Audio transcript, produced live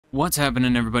What's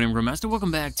happening, everybody? I'm Grandmaster.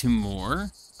 Welcome back to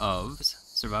more of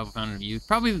Survival Fountain of Youth.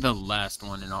 Probably the last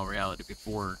one in all reality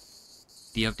before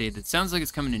the update that sounds like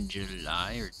it's coming in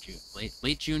July or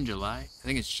late June, July. I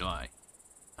think it's July.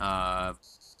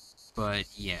 But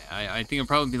yeah, I think it'll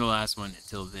probably be the last one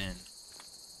until then.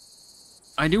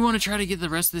 I do want to try to get the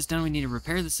rest of this done. We need to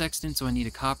repair the sextant, so I need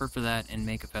a copper for that and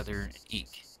make a feather and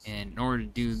ink. And in order to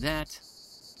do that,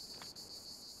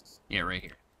 yeah, right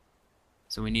here.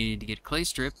 So we needed to get a clay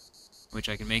strip, which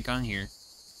I can make on here.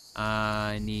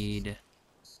 I need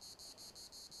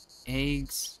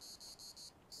eggs.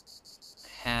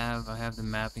 I have the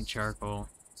mapping charcoal.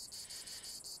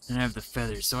 And I have the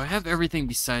feathers. So I have everything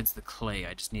besides the clay.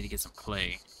 I just need to get some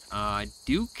clay. I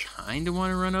do kind of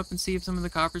want to run up and see if some of the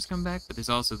coppers come back, but there's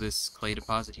also this clay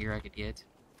deposit here I could get.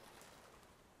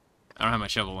 I don't have my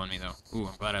shovel on me, though. Ooh,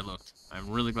 I'm glad I looked. I'm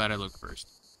really glad I looked first.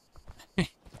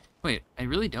 Wait, I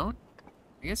really don't?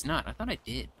 I guess not. I thought I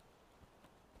did.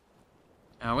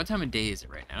 What time of day is it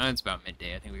right now? It's about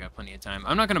midday. I think we got plenty of time.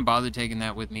 I'm not going to bother taking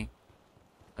that with me.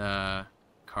 The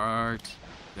cart.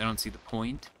 I don't see the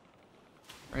point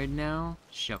right now.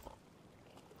 Shovel.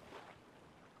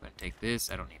 I'm going to take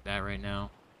this. I don't need that right now.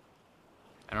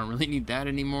 I don't really need that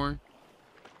anymore.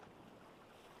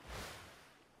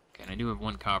 Okay, and I do have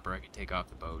one copper I can take off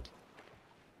the boat.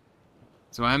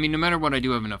 So, I mean, no matter what, I do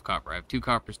have enough copper. I have 2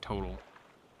 coppers total.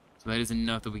 So that is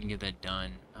enough that we can get that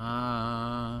done.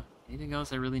 Anything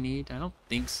else I really need? I don't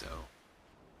think so.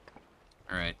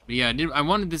 Alright, but yeah, I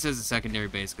wanted this as a secondary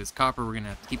base, because copper, we're going to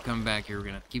have to keep coming back here. We're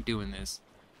going to have to keep doing this.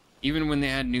 Even when they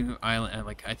add new island,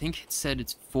 like, I think it said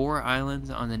it's 4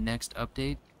 islands on the next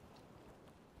update.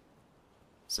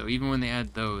 So even when they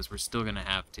add those, we're still going to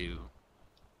have to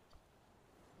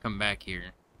come back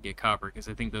here, get copper, because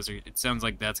I think those are, it sounds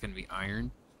like that's going to be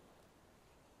iron.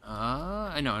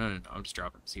 No, I'm just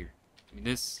dropping this here. Give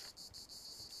me this.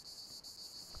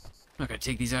 I'm not gonna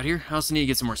take these out here. I also need to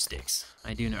get some more sticks.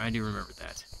 I do remember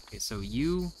that. Okay, so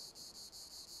you...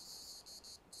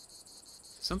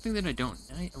 Something that I don't...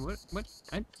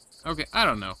 Okay, I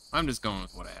don't know. I'm just going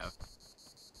with what I have.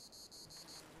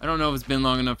 I don't know if it's been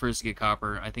long enough for us to get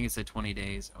copper. I think it said 20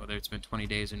 days. Whether it's been 20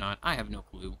 days or not, I have no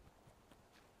clue.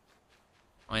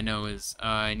 All I know is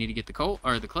I need to get the coal,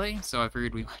 or the clay, so I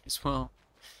figured we might as well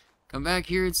come back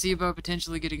here and see about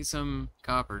potentially getting some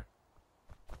copper.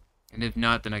 And if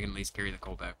not, then I can at least carry the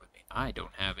coal back with me. I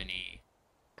don't have any...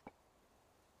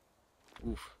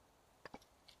 Oof.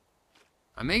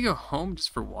 I may go home just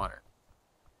for water.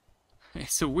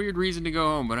 It's a weird reason to go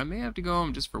home, but I may have to go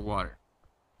home just for water.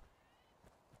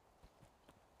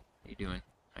 How you doing?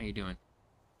 How you doing?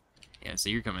 Yeah, so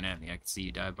you're coming at me. I can see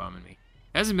you dive bombing me.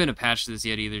 Hasn't been a patch to this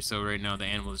yet either, so right now the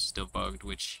animal is still bugged,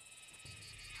 which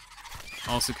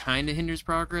also kind of hinders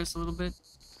progress a little bit.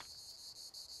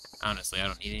 Honestly, I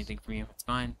don't need anything from you. It's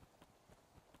fine.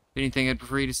 If anything, I'd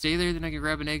prefer you to stay there, then I can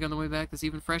grab an egg on the way back that's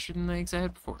even fresher than the eggs I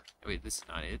had before. Wait, this is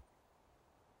not it.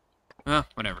 Well,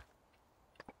 whatever.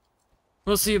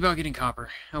 We'll see about getting copper.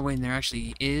 Oh, wait, and there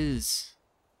actually is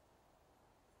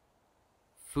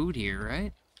food here,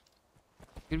 right?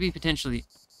 Could be potentially...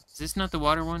 Is this not the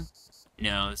water one?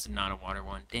 No, this is not a water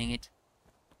one. Dang it.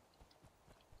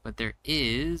 But there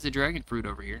is a dragon fruit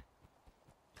over here.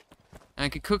 I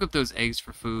could cook up those eggs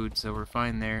for food, so we're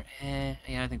fine there. Yeah,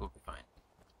 I think we'll be fine.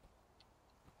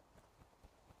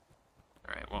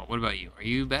 Alright, well, what about you? Are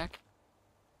you back?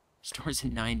 Stores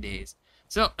in 9 days.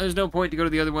 So, there's no point to go to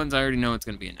the other ones. I already know it's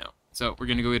going to be a no. So, we're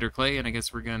going to go get our clay, and I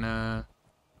guess we're going to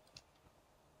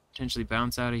potentially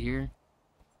bounce out of here.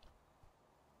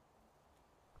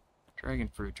 Dragon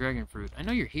fruit, dragon fruit. I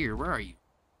know you're here. Where are you?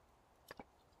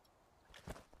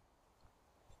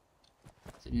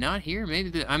 Is it not here?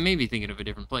 Maybe I may be thinking of a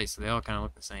different place, so they all kind of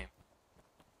look the same.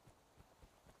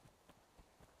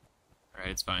 Alright,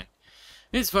 it's fine.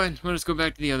 It's fine. We'll just go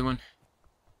back to the other one.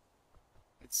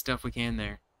 Get stuff we can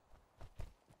there.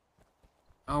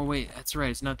 Oh, wait. That's right.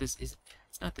 It's not this... It's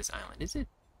not this island, is it?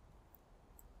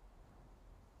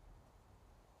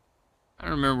 I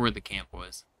don't remember where the camp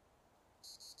was.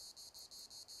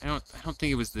 I don't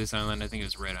think it was this island. I think it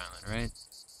was Red Island, right?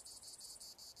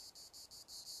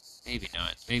 Maybe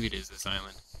not. Maybe it is this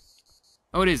island.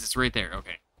 Oh, it is. It's right there.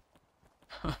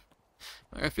 Okay.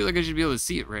 I feel like I should be able to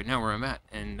see it right now where I'm at,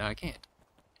 and I can't.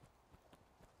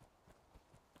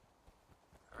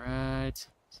 Alright.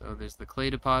 So there's the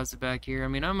clay deposit back here. I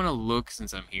mean, I'm going to look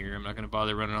since I'm here. I'm not going to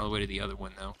bother running all the way to the other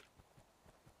one, though.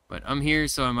 But I'm here,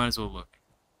 so I might as well look.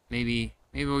 Maybe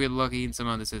we'll get lucky and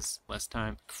somehow this has less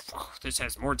time. This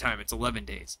has more time. It's 11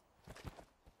 days.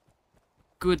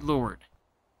 Good lord.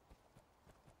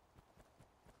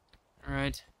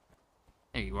 Alright.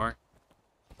 There you are.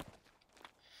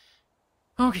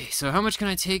 Okay, so how much can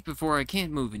I take before I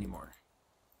can't move anymore?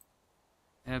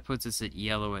 That puts us at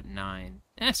yellow at 9.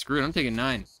 Screw it, I'm taking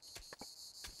 9.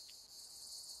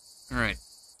 Alright.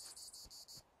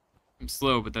 I'm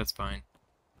slow, but that's fine.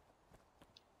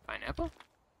 Pineapple?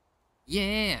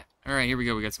 Yeah! Alright, here we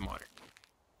go, we got some water.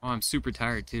 Oh, I'm super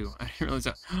tired, too. I didn't realize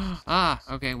that. Ah,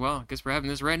 okay, well, I guess we're having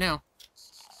this right now.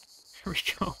 Here we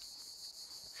go.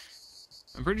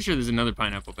 I'm pretty sure there's another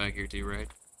pineapple back here, too, right?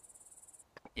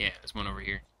 Yeah, there's one over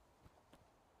here.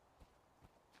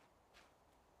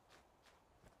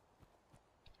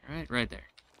 Alright, right there.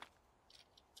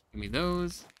 Give me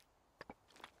those.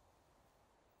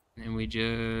 And we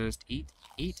just eat.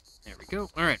 There we go.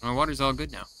 Alright, my water's all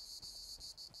good now.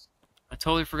 I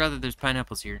totally forgot that there's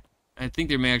pineapples here. I think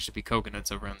there may actually be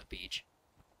coconuts over on the beach.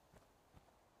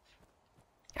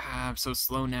 Ah, I'm so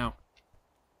slow now.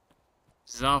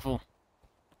 This is awful.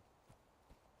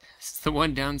 This is the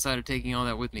one downside of taking all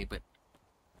that with me, but...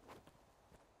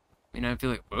 I mean, I feel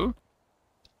like... Whoa?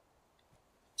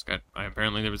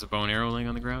 Apparently there was a bow and arrow laying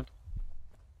on the ground.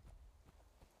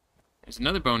 There's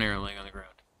another bow and arrow laying on the ground.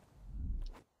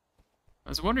 I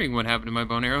was wondering what happened to my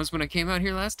bow and arrows when I came out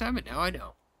here last time, but now I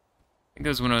know. I think it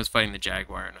was when I was fighting the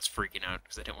jaguar and I was freaking out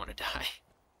because I didn't want to die.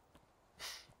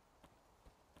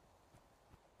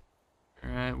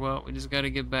 Alright, well, we just gotta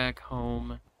get back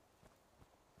home.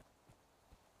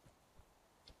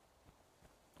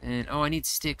 And, oh, I need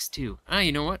sticks, too. Ah,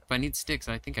 you know what? If I need sticks,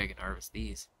 I think I can harvest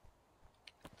these.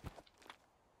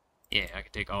 Yeah, I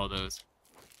can take all those.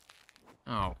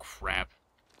 Oh, crap.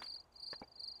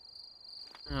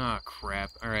 Oh,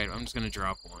 crap. Alright, I'm just gonna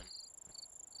drop one.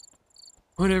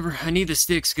 Whatever, I need the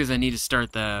sticks because I need to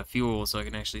start the fuel so I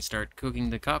can actually start cooking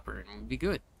the copper and we'll be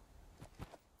good.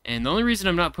 And the only reason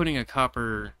I'm not putting a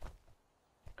copper,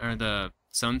 or the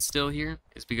sun still here,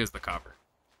 is because of the copper.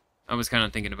 I was kind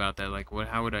of thinking about that, like,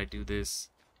 how would I do this?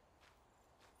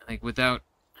 Like, without,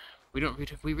 we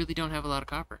really don't have a lot of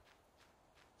copper.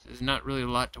 So there's not really a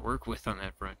lot to work with on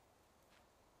that front.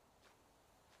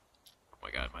 Oh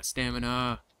my god, my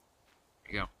stamina.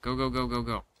 There you go. Go, go, go, go,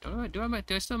 go. Do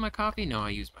I still have my coffee? No, I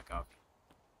used my coffee.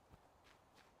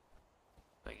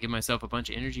 I give myself a bunch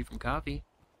of energy from coffee.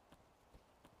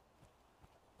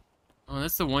 Oh,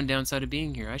 that's the one downside of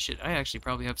being here. I actually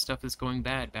probably have stuff that's going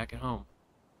bad back at home.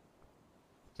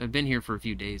 So I've been here for a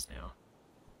few days now.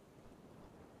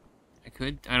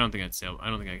 I don't think I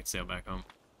could sail back home.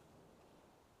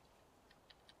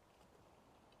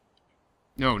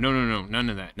 No, none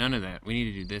of that. We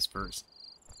need to do this first.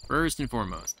 First and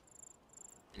foremost.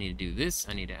 I need to do this.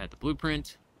 I need to add the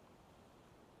blueprint.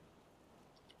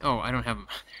 Oh, I don't have them.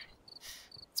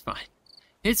 It's fine.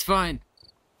 It's fine.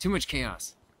 Too much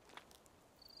chaos.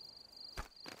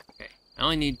 Okay, I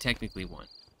only need technically one.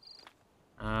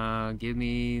 Give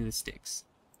me the sticks.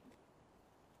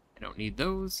 I don't need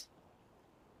those.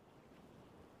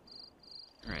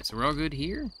 Alright, so we're all good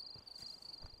here.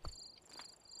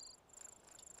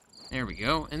 There we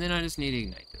go, and then I just need to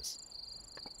ignite this.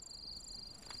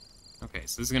 Okay,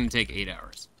 so this is going to take 8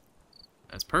 hours.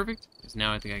 That's perfect, because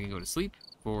now I think I can go to sleep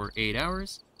for 8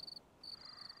 hours.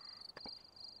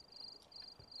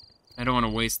 I don't want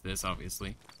to waste this,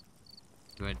 obviously.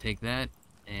 Go ahead and take that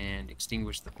and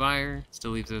extinguish the fire.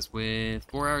 Still leaves us with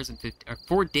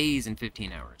 4 days and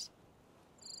 15 hours.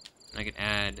 And I can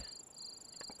add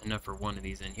enough for one of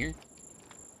these in here.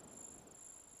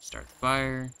 Start the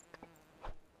fire.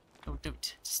 Oh,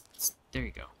 don't. Just, there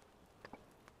you go.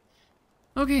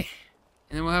 Okay.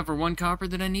 And then we'll have for 1 copper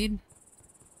that I need.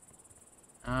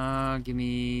 Give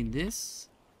me this.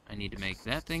 I need to make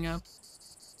that thing up.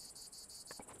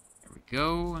 There we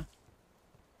go.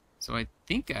 So I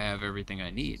think I have everything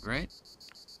I need, right?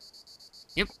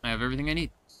 Yep, I have everything I need.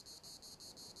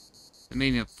 That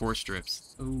made me up 4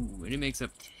 strips. Ooh, and it makes up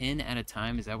 10 at a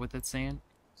time. Is that what that's saying?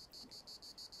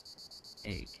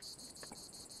 Egg.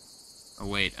 Oh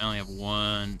wait, I only have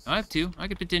 1. Oh, I have 2. I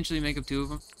could potentially make up 2 of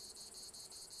them.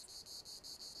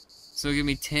 So give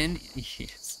me 10.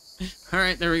 Yes.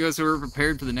 Alright, there we go. So we're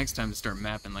prepared for the next time to start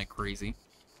mapping like crazy.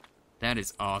 That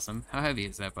is awesome. How heavy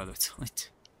is that, by the way?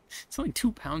 It's only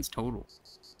 2 pounds total.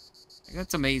 Like,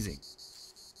 that's amazing.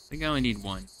 I think I only need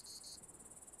 1.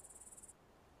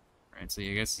 Alright, so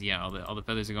I guess, yeah, all the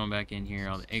feathers are going back in here.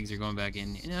 All the eggs are going back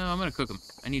in. No, I'm gonna cook them.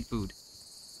 I need food.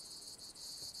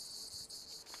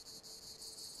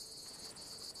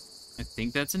 I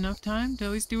think that's enough time to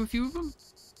at least do a few of them.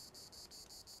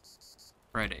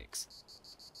 Fried eggs.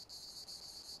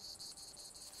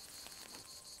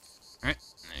 Alright,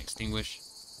 and then extinguish.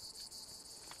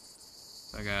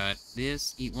 So I got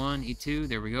this, eat 1, eat 2,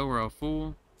 there we go, we're all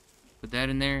full. Put that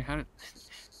in there.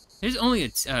 There's only a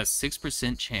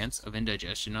 6% chance of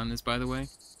indigestion on this, by the way,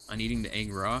 on eating the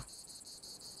egg raw.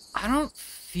 I don't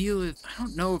feel it. I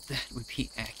don't know if that would be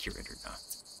accurate or not.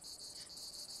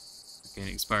 Okay,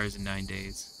 it expires in 9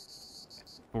 days.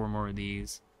 4 more of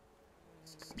these.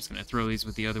 I'm just gonna throw these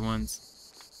with the other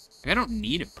ones. Like, I don't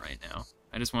need them right now.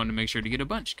 I just wanted to make sure to get a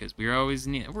bunch because we're always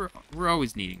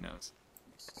needing those.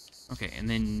 Okay, and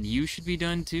then you should be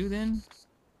done too then.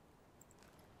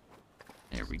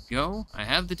 There we go. I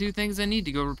have the 2 things I need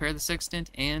to go repair the sextant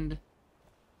and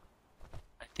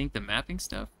I think the mapping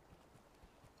stuff.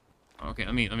 Okay,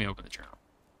 let me open the journal.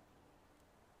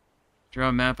 Draw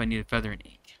a map. I need a feather and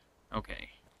ink.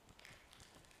 Okay.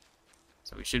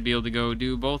 So we should be able to go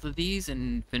do both of these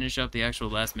and finish up the actual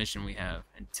last mission we have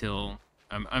until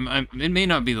it may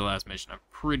not be the last mission. I'm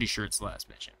pretty sure it's the last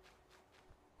mission.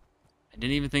 I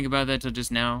didn't even think about that till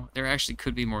just now. There actually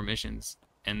could be more missions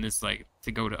and this like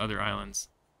to go to other islands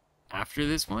after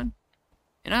this one,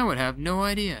 and I would have no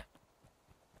idea.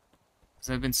 Because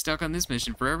I've been stuck on this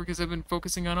mission forever because I've been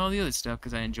focusing on all the other stuff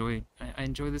because I enjoy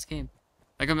this game.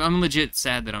 Like I'm legit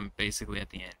sad that I'm basically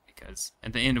at the end because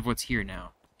at the end of what's here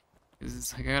now. Because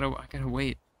it's like I gotta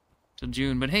wait till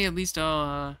June. But hey, at least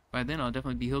I'll by then I'll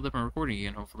definitely be healed up and recording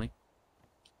again, hopefully.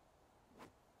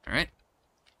 All right.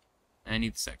 I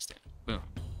need the sextant. Boom.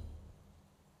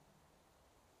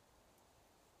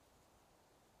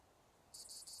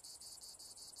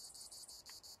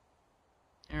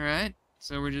 All right.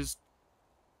 So we're just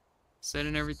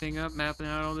setting everything up, mapping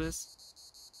out all this.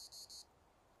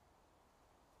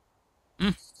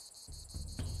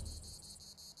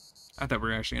 I thought we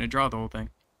were actually going to draw the whole thing.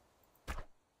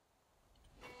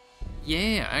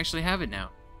 Yeah, I actually have it now.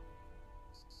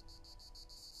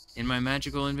 In my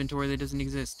magical inventory that doesn't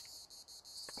exist.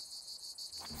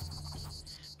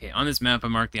 Okay, on this map I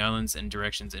marked the islands and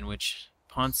directions in which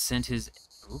Ponce sent his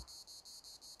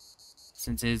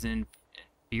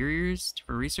inferiors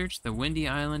for research. The Windy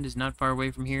Island is not far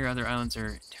away from here. Other islands are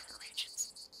in different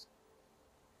regions.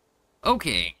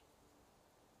 Okay.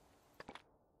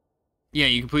 Yeah,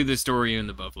 you complete the story in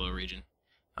the Buffalo region.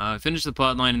 Finish the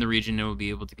plot line in the region and we'll be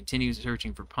able to continue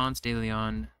searching for Ponce de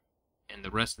Leon and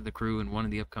the rest of the crew in one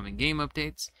of the upcoming game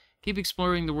updates. Keep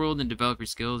exploring the world and develop your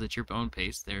skills at your own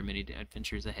pace. There are many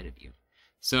adventures ahead of you.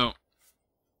 So,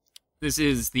 this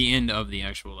is the end of the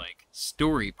actual, like,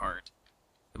 story part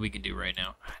that we can do right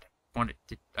now.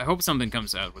 I hope something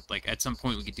comes out with, like, at some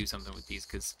point we could do something with these,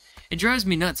 because it drives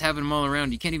me nuts having them all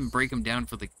around. You can't even break them down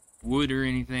for, like, wood or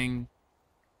anything.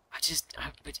 I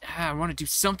want to do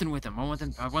something with them. I want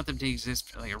them to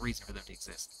exist for, like, a reason for them to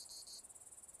exist.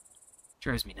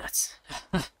 Drives me nuts.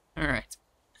 Alright.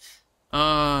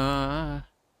 Trying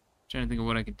to think of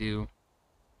what I could do.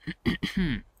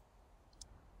 I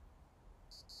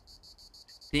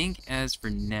think as for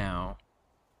now,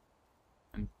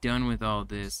 I'm done with all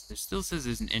this. There still says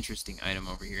there's an interesting item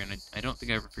over here, and I don't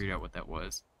think I ever figured out what that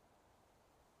was.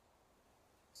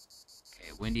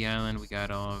 Okay, Windy Island, we got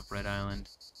all of Red Island.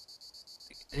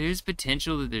 There's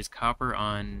potential that there's copper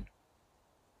on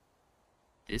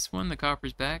this one. The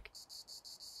copper's back.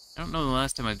 I don't know the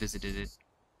last time I visited it.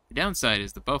 The downside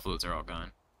is the buffaloes are all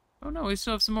gone. Oh no, we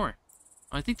still have some more.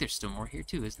 Oh, I think there's still more here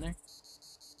too, isn't there?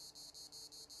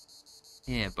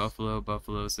 Yeah, buffalo.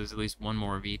 So there's at least one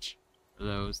more of each of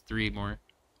those. 3 more.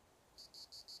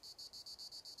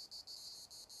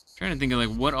 Trying to think of like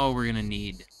what all we're gonna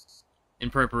need in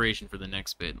preparation for the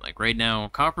next bit. Like right now,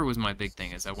 copper was my big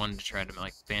thing, as I wanted to try to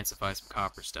like fancify some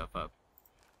copper stuff up.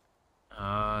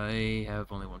 I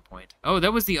have only 1 point. Oh,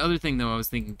 that was the other thing though I was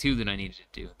thinking too that I needed to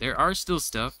do. There are still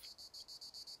stuff,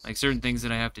 like certain things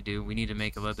that I have to do. We need to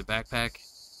make a leather backpack,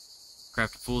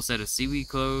 craft a full set of seaweed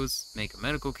clothes, make a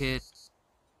medical kit,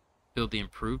 build the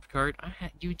improved cart.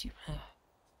 I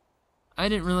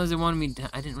didn't realize I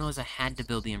didn't realize I had to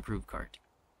build the improved cart.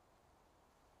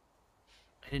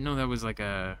 I didn't know that was like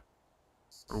a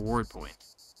reward point.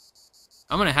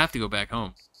 I'm gonna have to go back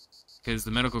home because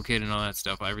the medical kit and all that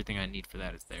stuff, everything I need for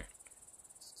that is there.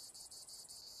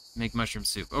 Make mushroom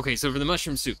soup. Okay, so for the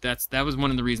mushroom soup, that was one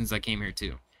of the reasons I came here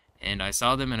too. And I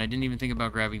saw them and I didn't even think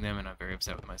about grabbing them, and I'm very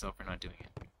upset with myself for not doing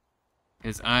it.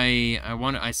 Because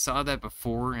I saw that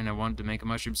before and I wanted to make a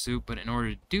mushroom soup, but in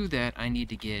order to do that, I need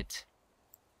to get,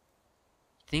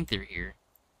 I think they're here.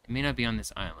 It may not be on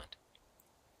this island.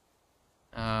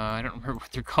 I don't remember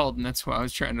what they're called, and that's why I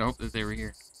was trying to hope that they were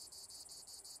here.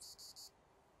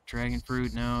 Dragon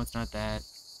fruit, no, it's not that.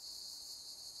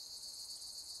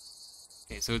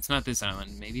 Okay, so it's not this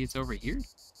island. Maybe it's over here?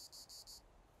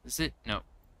 Is it? No.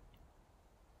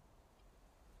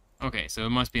 Okay, so it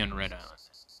must be on Red Island.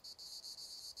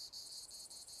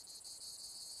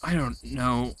 I don't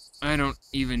know. I don't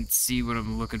even see what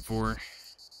I'm looking for.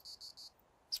 It's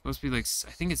supposed to be like,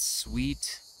 I think it's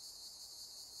sweet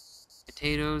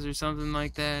potatoes or something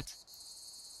like that.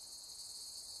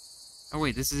 Oh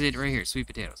wait, this is it right here, sweet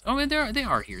potatoes. Oh man, they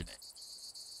are here then.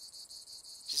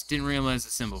 Just didn't realize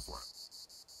the symbol for them.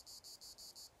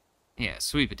 Yeah,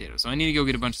 sweet potatoes. So I need to go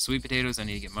get a bunch of sweet potatoes. I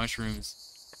need to get mushrooms.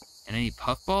 And I need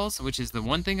puffballs, which is the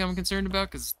one thing I'm concerned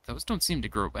about, because those don't seem to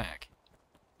grow back.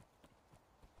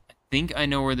 I think I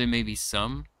know where there may be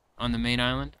some on the main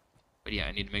island. But yeah,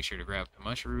 I need to make sure to grab the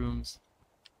mushrooms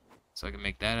so I can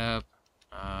make that up.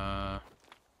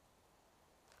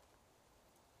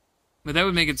 But that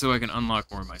would make it so I can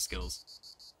unlock more of my skills.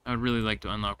 I would really like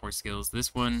to unlock more skills.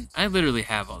 This one, I literally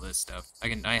have all this stuff.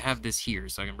 I have this here,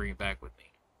 so I can bring it back with me.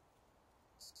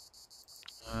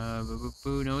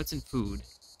 No, it's in food.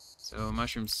 So,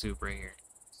 mushroom soup right here.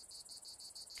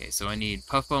 Okay, so I need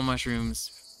puffball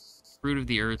mushrooms, fruit of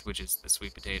the earth, which is the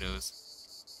sweet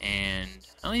potatoes, and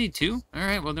I only need 2?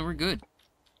 Alright, well then we're good.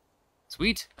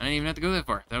 Sweet, I didn't even have to go that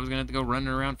far. I was gonna have to go running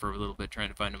around for a little bit trying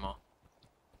to find them all.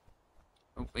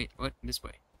 Oh, wait, what? This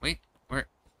way. Wait, where?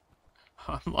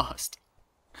 Oh, I'm lost.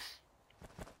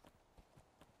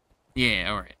 Yeah,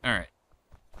 alright.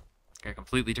 Got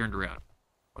completely turned around.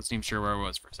 Wasn't even sure where I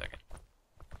was for a second.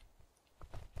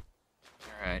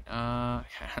 Alright,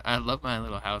 I love my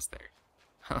little house there.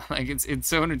 Like, it's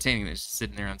so entertaining that it's just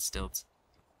sitting there on stilts.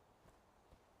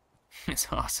 It's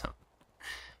awesome.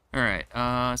 Alright,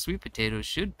 sweet potatoes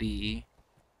should be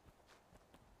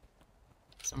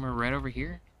somewhere right over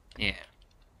here? Yeah.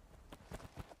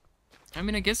 I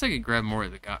mean, I guess I could grab more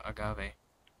of the agave.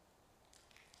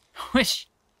 Which,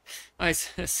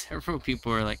 several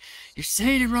people are like, "You're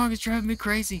saying it wrong, it's driving me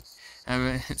crazy."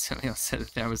 Somebody else said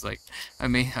that. I was like, I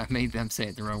made them say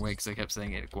it the wrong way because I kept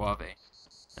saying it guave,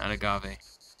 not agave. I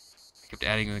kept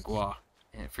adding the gua,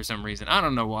 and for some reason. I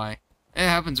don't know why. It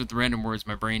happens with random words.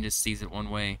 My brain just sees it one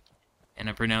way, and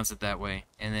I pronounce it that way,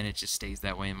 and then it just stays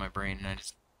that way in my brain, and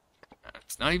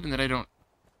it's not even that I don't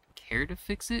care to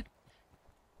fix it.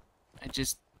 I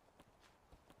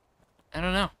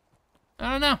don't know.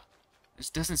 It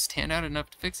just doesn't stand out enough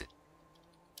to fix it.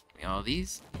 Give me all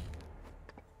these.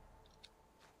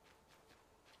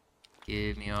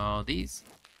 Give me all these.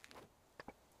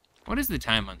 What is the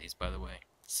time on these, by the way?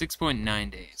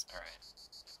 6.9 days. Alright.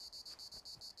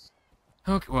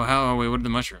 Okay, well, wait, what are the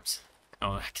mushrooms?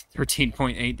 Oh,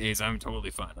 13.8 days. I'm totally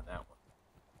fine on that one.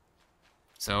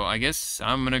 So, I guess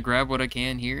I'm gonna grab what I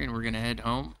can here, and we're gonna head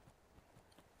home.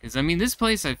 Because, I mean, this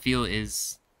place, I feel,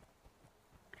 is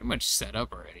pretty much set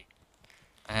up already.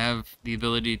 I have the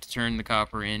ability to turn the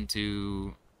copper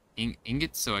into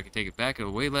ingots, so I can take it back.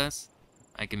 It'll weigh less.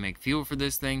 I can make fuel for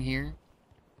this thing here.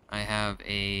 I have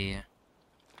a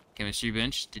chemistry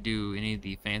bench to do any of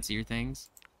the fancier things,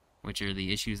 which are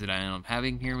the issues that I end up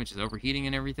having here, which is overheating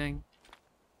and everything.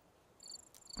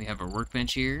 We have our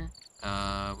workbench here.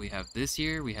 We have this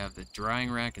here. We have the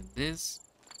drying rack and this.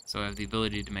 So I have the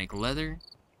ability to make leather.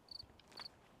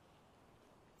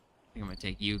 I think I'm going to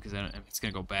take you because it's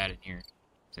going to go bad in here.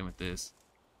 Same with this.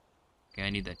 Okay, I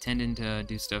need that tendon to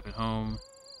do stuff at home.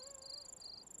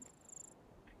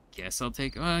 Guess I'll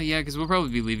take... yeah, because we'll probably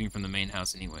be leaving from the main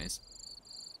house anyways.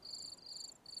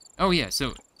 Oh, yeah,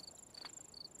 so...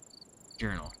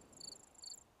 Journal.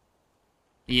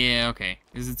 Yeah, okay.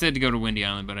 Because it said to go to Windy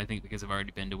Island, but I think because I've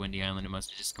already been to Windy Island, it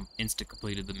must have just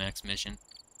insta-completed the max mission.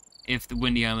 If the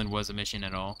Windy Island was a mission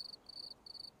at all.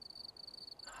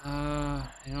 I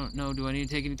don't know. Do I need to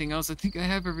take anything else? I think I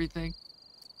have everything.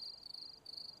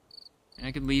 And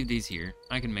I could leave these here.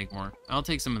 I can make more. I'll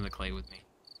take some of the clay with me.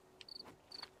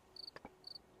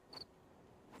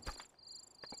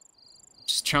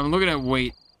 Just trying to look at that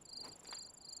weight.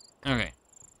 Okay.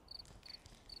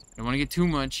 I don't want to get too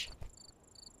much.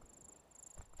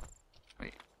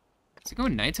 Wait. Is it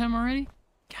going nighttime already?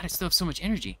 God, I still have so much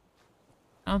energy.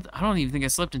 I don't even think I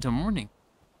slept until morning.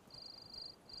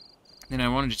 Then I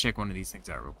wanted to check one of these things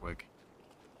out real quick.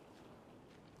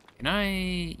 Can I...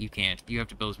 You can't. You have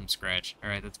to build from scratch.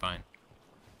 Alright, that's fine.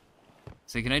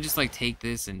 So can I just, like, take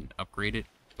this and upgrade it?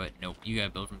 But nope, you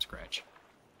gotta build from scratch.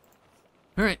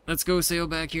 Alright, let's go sail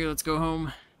back here. Let's go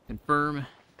home. Confirm.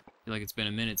 I feel like it's been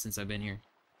a minute since I've been here.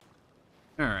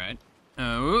 Alright.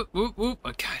 Whoop, whoop, whoop.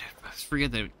 Oh, God, I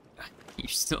forget that you're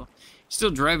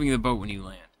still driving the boat when you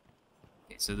land.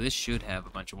 Okay, so this should have a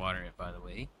bunch of water in it, by the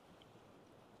way.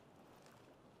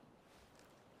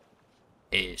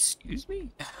 Excuse me?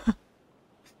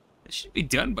 This should be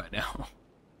done by now.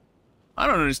 I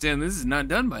don't understand. This is not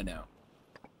done by now.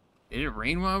 Did it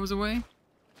rain while I was away?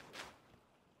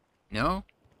 No?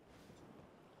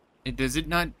 Does it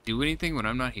not do anything when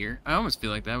I'm not here? I almost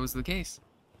feel like that was the case.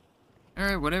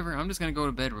 Alright, whatever. I'm just gonna go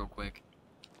to bed real quick.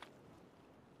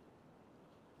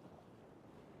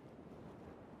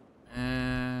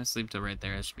 Sleep till right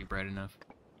there. That should be bright enough.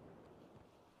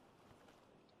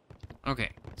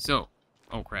 Okay, so...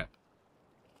 Oh, crap.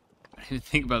 I didn't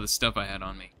think about the stuff I had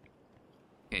on me.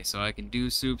 Okay, so I can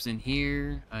do soups in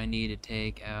here. I need to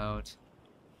take out...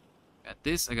 Got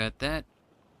this, I got that.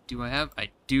 Do I have? I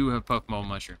do have puffball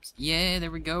mushrooms. Yeah,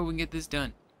 there we go. We can get this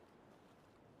done.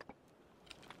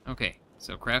 Okay,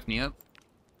 so craft me up.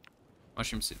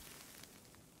 Mushroom soup.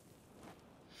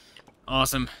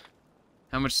 Awesome.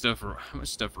 How much stuff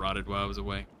rotted while I was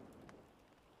away?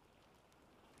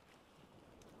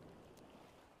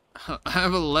 I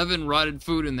have 11 rotted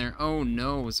food in there. Oh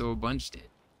no, so a bunch did.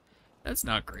 That's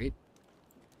not great.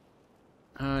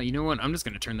 You know what? I'm just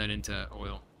gonna turn that into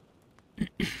oil.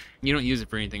 You don't use it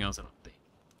for anything else, I don't think.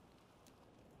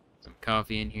 Some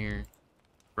coffee in here.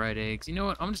 Fried eggs. You know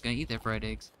what? I'm just gonna eat that fried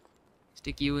eggs.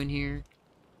 Stick you in here.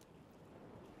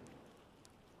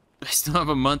 I still have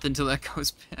a month until that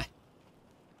goes bad.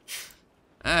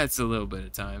 That's a little bit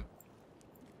of time.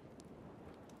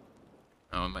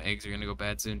 Oh, and my eggs are gonna go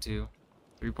bad soon too.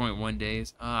 3.1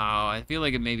 days. Oh, I feel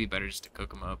like it may be better just to cook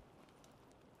them up.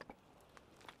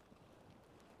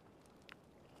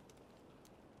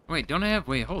 Wait, don't I have...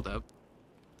 Wait, hold up.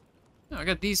 No, I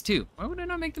got these too. Why would I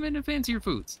not make them into fancier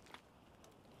foods?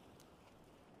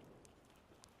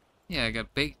 Yeah, I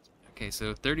got baked. Okay,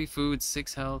 so 30 food,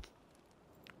 6 health.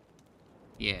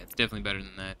 Yeah, it's definitely better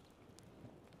than that.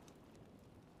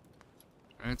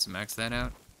 Alright, so max that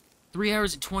out. 3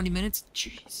 hours and 20 minutes?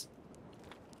 Jeez.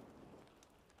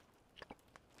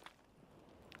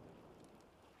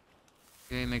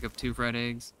 Okay, make up 2 fried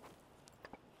eggs.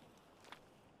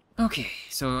 Okay,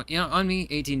 so, you know, on me,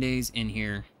 18 days in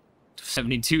here.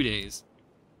 72 days.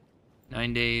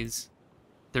 9 days.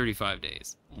 35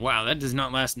 days. Wow, that does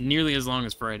not last nearly as long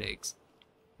as fried eggs.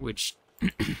 Which...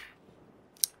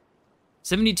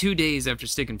 72 days after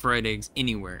sticking fried eggs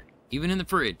anywhere, even in the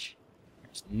fridge.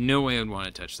 There's no way I would want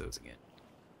to touch those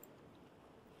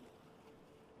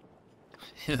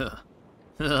again.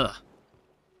 Ugh.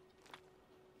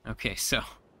 Okay, so...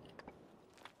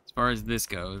 as far as this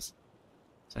goes...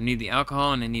 So I need the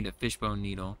alcohol and I need a fishbone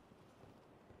needle.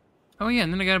 Oh yeah,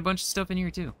 and then I got a bunch of stuff in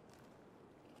here too.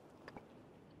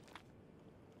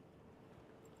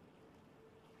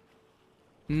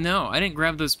 No, I didn't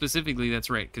grab those specifically, that's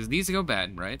right, because these go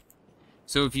bad, right?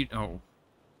 So if you... Oh.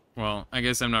 Well, I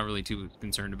guess I'm not really too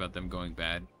concerned about them going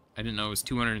bad. I didn't know it was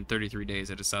 233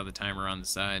 days. I just saw the timer on the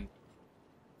side.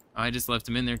 I just left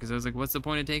them in there because I was like, what's the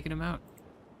point of taking them out?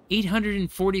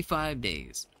 845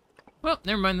 days. Well,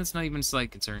 never mind, that's not even a slight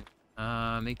concern.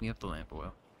 Make me up the lamp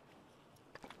oil.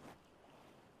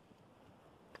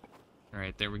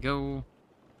 Alright, there we go.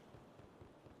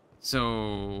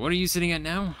 So, what are you sitting at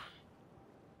now?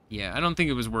 Yeah, I don't think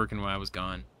it was working while I was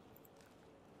gone.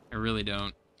 I really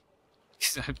don't.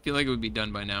 I feel like it would be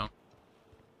done by now.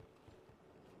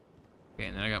 Okay,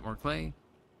 and then I got more clay.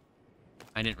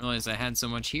 I didn't realize I had so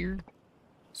much here.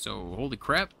 So, holy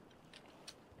crap.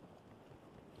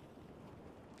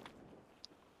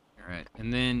 Alright,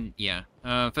 and then, yeah.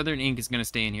 Feather and ink is going to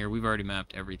stay in here. We've already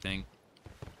mapped everything.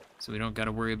 So we don't got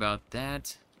to worry about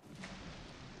that.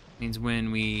 Means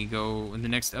when we go, when the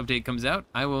next update comes out,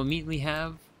 I will immediately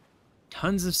have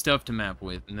tons of stuff to map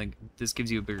with. And then this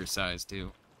gives you a bigger size,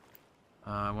 too.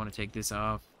 I want to take this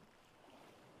off.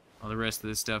 All the rest of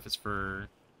this stuff is for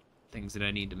things that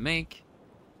I need to make.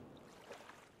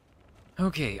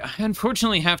 Okay, I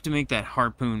unfortunately have to make that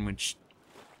harpoon, which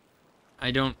I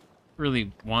don't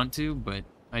really want to, but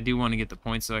I do want to get the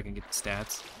points so I can get the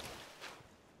stats.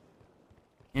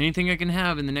 Anything I can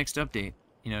have in the next update,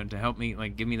 you know, to help me,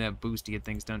 like, give me that boost to get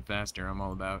things done faster, I'm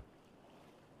all about.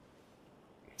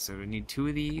 Okay, so we need 2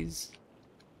 of these.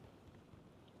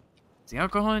 Is the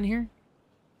alcohol in here?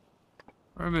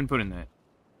 Where have I been putting that?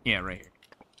 Yeah, right here.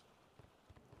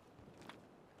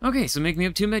 Okay, so make me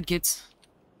up 2 medkits.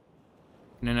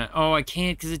 And then oh, I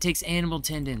can't because it takes animal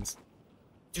tendons.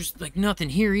 There's, like, nothing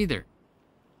here either.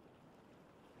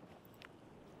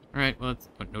 Alright, well, that's,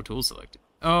 but no tool selected.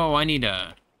 Oh, I need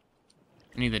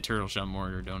the turtle shell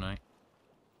mortar, don't I?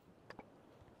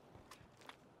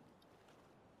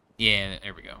 Yeah,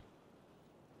 there we go.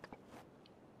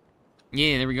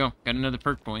 Yeah, there we go. Got another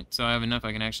perk point, so I have enough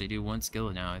I can actually do 1 skill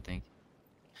now, I think.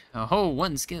 Oh,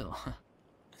 1 skill.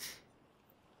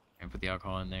 I put the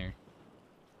alcohol in there.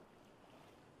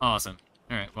 Awesome.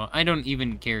 Alright, well, I don't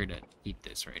even care to eat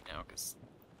this right now, because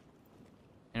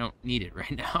I don't need it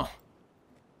right now.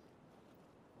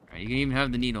 Alright, you can even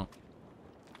have the needle.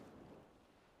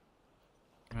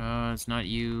 It's not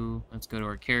you. Let's go to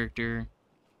our character.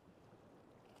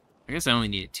 I guess I only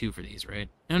needed 2 for these, right?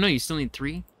 No, you still need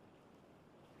 3?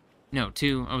 No,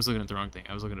 2. I was looking at the wrong thing.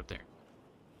 I was looking up there.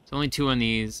 So only 2 on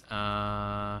these.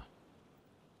 Better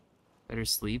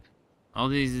sleep. All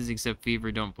these except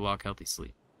fever don't block healthy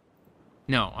sleep.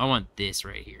 No, I want this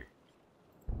right here.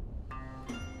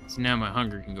 So now my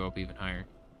hunger can go up even higher.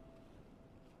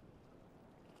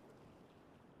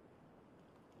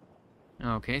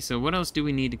 Okay, so what else do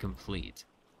we need to complete?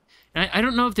 And I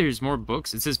don't know if there's more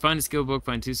books. It says find a skill book,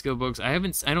 find 2 skill books. I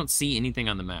don't see anything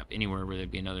on the map anywhere where there'd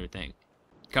be another thing.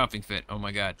 Coughing fit. Oh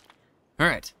my god.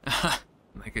 Alright.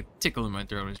 Like a tickle in my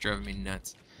throat is driving me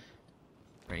nuts.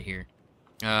 Right here.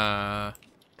 The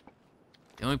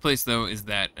only place though is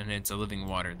that, and it's a living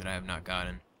water that I have not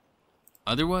gotten.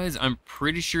 Otherwise, I'm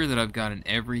pretty sure that I've gotten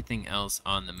everything else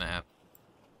on the map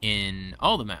in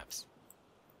all the maps.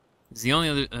 It's the only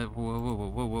other.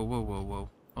 Whoa.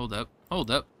 Hold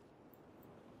up.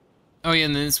 Oh yeah,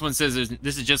 and then this one says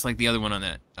this is just like the other one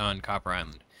on Copper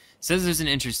Island. It says there's an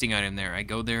interesting item there. I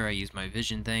go there, I use my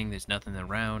vision thing. There's nothing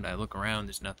around. I look around.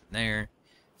 There's nothing there.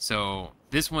 So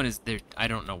this one is there. I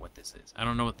don't know what this is. I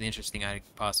don't know what the interesting item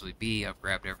could possibly be. I've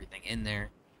grabbed everything in there,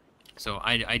 so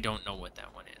I don't know what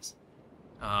that one is.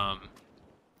 I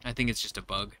think it's just a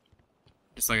bug,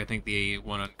 just like I think the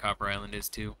one on Copper Island is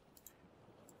too.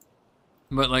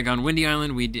 But like on Windy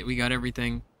Island, we got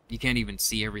everything. You can't even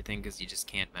see everything because you just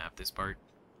can't map this part.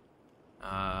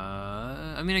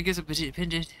 I mean, I guess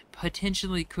it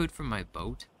potentially could from my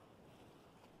boat.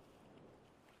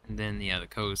 And then, yeah, the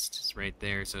coast is right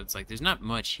there, so it's like there's not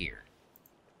much here.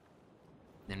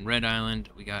 Then Red Island,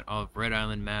 we got all of Red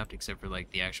Island mapped except for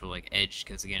like the actual like edge,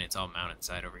 because again, it's all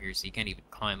mountainside over here, so you can't even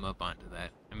climb up onto that.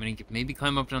 I mean, you could maybe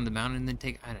climb up on the mountain and then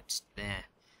take, I don't just,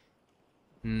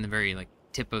 and the very like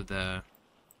tip of the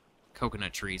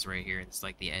coconut trees right here. It's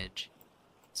like the edge.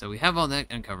 So we have all that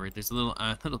uncovered. There's a little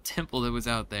temple that was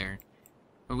out there,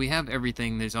 but we have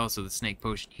everything. There's also the snake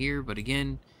potion here, but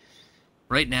again,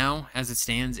 right now, as it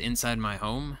stands inside my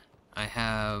home, I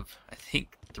have, I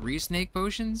think, 3 snake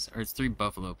potions, or it's 3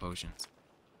 buffalo potions.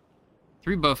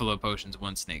 3 buffalo potions,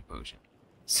 1 snake potion.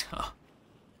 So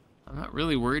I'm not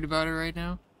really worried about it right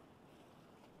now.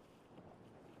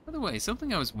 By the way,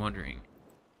 something I was wondering.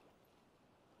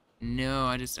 No,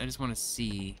 I just want to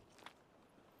see.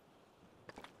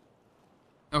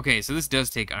 Okay, so this does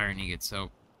take iron ingots, so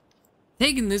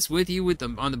taking this with you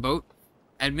on the boat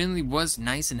admittedly was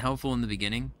nice and helpful in the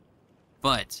beginning,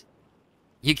 but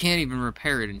you can't even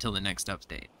repair it until the next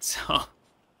update. So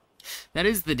that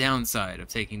is the downside of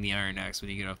taking the iron axe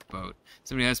when you get off the boat.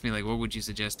 Somebody asked me like, what would you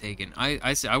suggest taking? I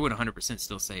would 100%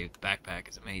 still say the backpack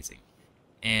is amazing.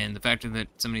 And the fact that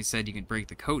somebody said you could break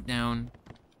the coat down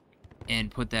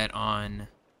and put that on,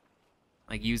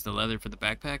 like use the leather for the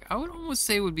backpack, I would almost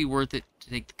say it would be worth it to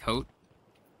take the coat.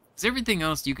 Because everything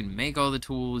else, you can make all the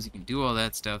tools, you can do all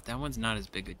that stuff. That one's not as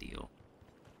big a deal.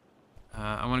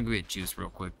 I want to go get juice real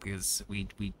quick because we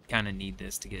kind of need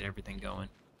this to get everything going.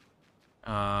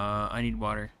 I need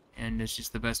water, and it's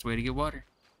just the best way to get water.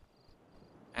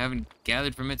 I haven't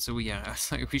gathered from it, so yeah, I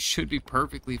was like, we should be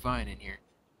perfectly fine in here.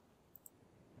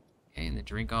 Okay, and then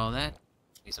drink all that.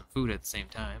 Need some food at the same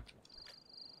time.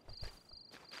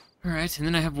 Alright, and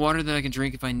then I have water that I can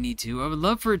drink if I need to. I would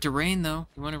love for it to rain, though.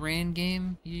 You want a rain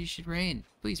game? You should rain.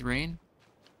 Please rain.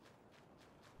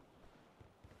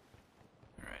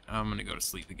 Alright, I'm gonna go to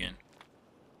sleep again.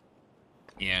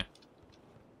 Yeah.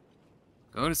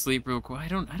 Go to sleep real quick. I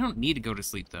don't need to go to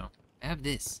sleep, though. I have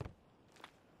this.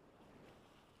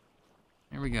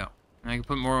 There we go. And I can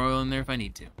put more oil in there if I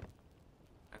need to.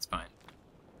 That's fine.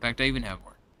 In fact, I even have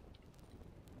more.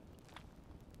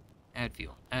 Add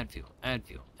fuel, add fuel, add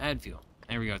fuel, add fuel.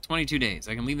 There we go, 22 days.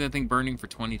 I can leave that thing burning for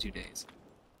 22 days.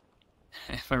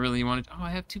 If I really wanted to. Oh,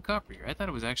 I have 2 copper here. I thought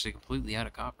it was actually completely out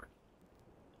of copper.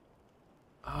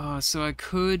 Oh, so I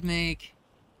could make...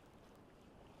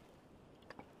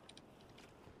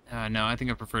 no, I think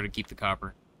I prefer to keep the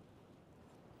copper.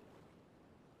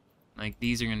 Like,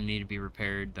 these are going to need to be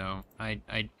repaired, though. I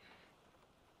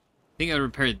think I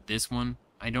repaired this one.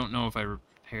 I don't know if I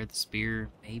repair the spear,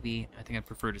 maybe. I think I'd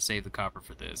prefer to save the copper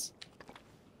for this.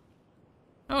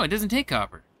 Oh, it doesn't take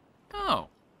copper. Oh.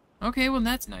 Okay, well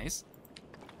that's nice.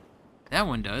 That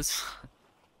one does.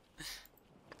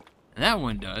 That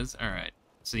one does. Alright.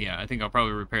 So yeah, I think I'll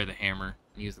probably repair the hammer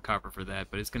and use the copper for that,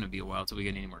 but it's going to be a while till we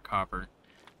get any more copper.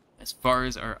 As far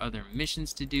as our other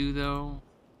missions to do, though...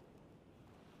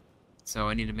 So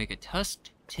I need to make a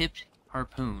tusk-tipped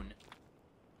harpoon.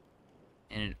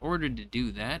 And in order to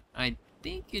do that, I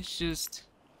think it's just...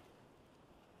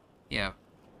 yeah,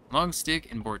 long stick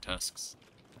and boar tusks.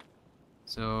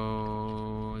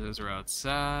 So those are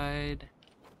outside.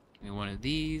 Give me one of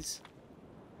these.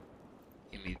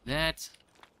 Give me that.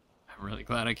 I'm really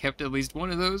glad I kept at least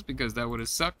one of those because that would have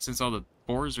sucked since all the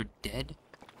boars are dead.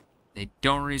 They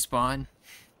don't respawn.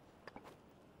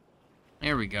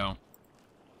 There we go.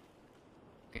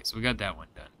 Okay, so we got that one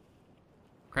done.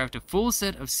 Craft a full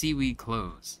set of seaweed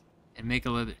clothes and make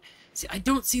a leather. See, I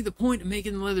don't see the point of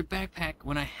making the leather backpack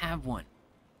when I have one.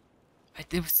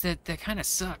 That kind of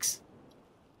sucks.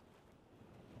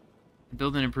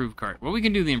 Build an improved cart. Well, we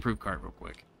can do the improved cart real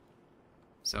quick.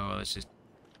 So let's just...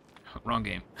 Wrong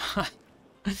game.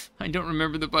 I don't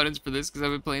remember the buttons for this because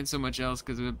I've been playing so much else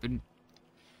because I've been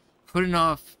putting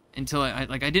off until I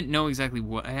didn't know exactly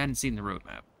what... I hadn't seen the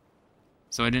roadmap.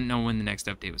 So I didn't know when the next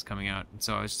update was coming out. And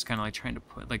so I was just kind of like trying to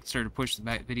start to push the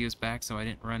videos back so I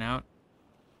didn't run out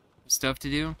of stuff to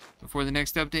do before the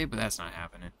next update, but that's not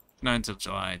happening. Not until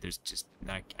July. There's just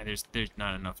not, there's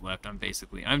not enough left.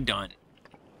 I'm done.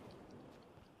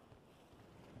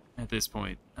 At this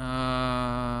point.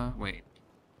 Wait.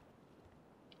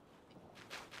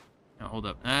 No, hold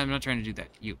up. I'm not trying to do that.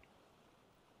 You.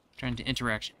 I'm trying to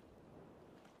interaction.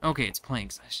 Okay, it's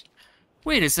playing slash.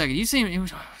 Wait a second. You saying it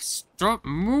was... Stop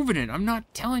moving it. I'm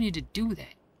not telling you to do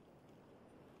that.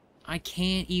 I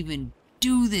can't even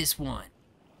do this one.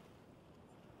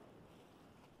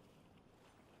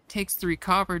 Takes 3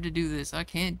 copper to do this. I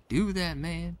can't do that,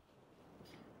 man.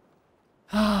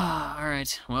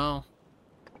 Alright, well...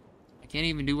 I can't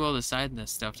even do all the side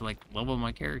stuff to, like, level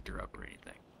my character up or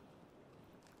anything.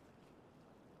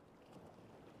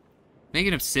 Make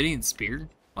an obsidian spear?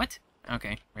 What?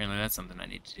 Okay, apparently that's something I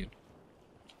need to do.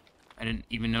 I didn't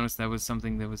even notice that was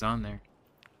something that was on there.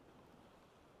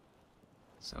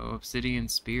 So, obsidian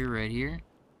spear right here.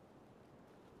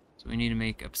 So we need to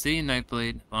make obsidian knife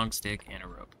blade, long stick, and a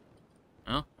rope.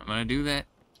 Well, I'm gonna do that.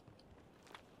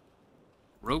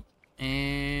 Rope,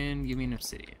 and give me an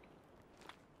obsidian.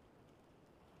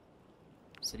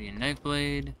 Obsidian knife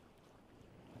blade.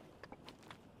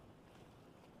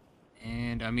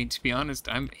 And, I mean, to be honest,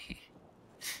 I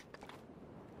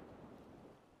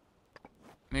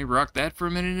may rock that for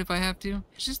a minute if I have to.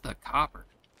 It's just the copper.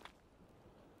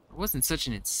 It wasn't such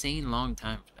an insane long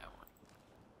time for that one.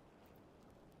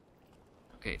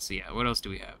 Okay, so yeah, what else do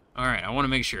we have? Alright, I want to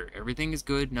make sure everything is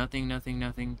good.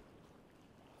 Nothing.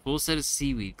 Full set of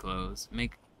seaweed clothes.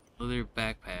 Make leather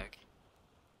backpack.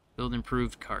 Build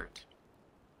improved cart.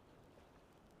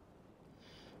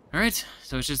 Alright,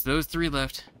 so it's just those 3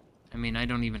 left. I mean, I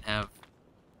don't even have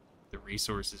the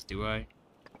resources, do I?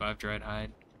 5 dried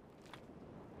hide.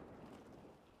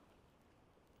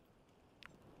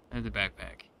 I have the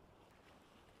backpack.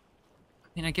 I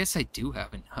mean, I guess I do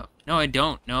have enough. No, I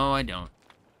don't. No, I don't.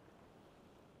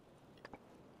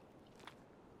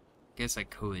 Guess I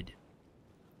could.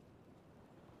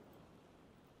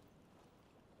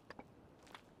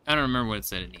 I don't remember what it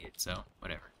said it needed, so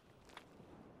whatever.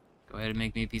 Go ahead and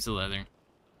make me a piece of leather.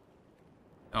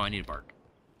 Oh, I need a bark.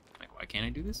 Like, why can't I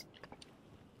do this?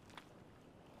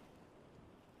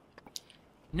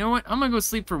 You know what? I'm gonna go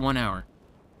sleep for 1 hour.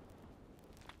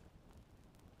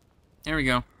 There we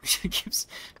go.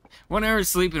 1 hour of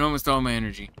sleep and almost all my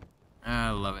energy. I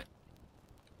love it.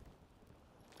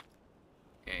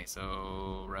 Okay,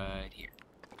 so right here.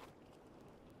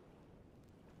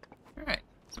 Alright.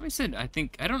 Somebody said,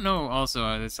 I don't know also,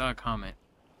 I saw a comment.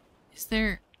 Is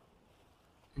there...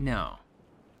 No.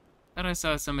 I thought I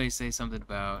saw somebody say something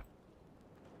about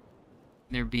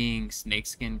there being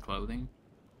snakeskin clothing.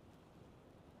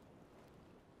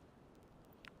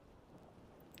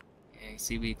 Okay,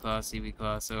 seaweed claw,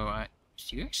 so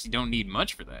you actually don't need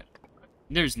much for that.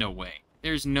 There's no way.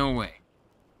 There's no way.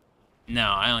 No,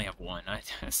 I only have 1.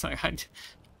 It's like,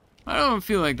 I don't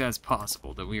feel like that's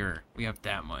possible that we have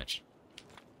that much.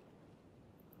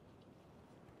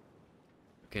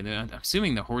 Okay, I'm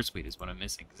assuming the horseweed is what I'm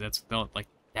missing, because that's felt like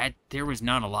that. There was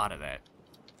not a lot of that.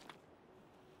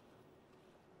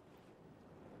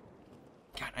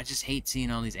 God, I just hate seeing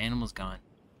all these animals gone.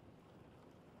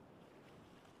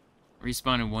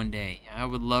 Respawn in 1 day. I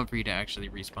would love for you to actually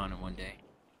respawn in 1 day.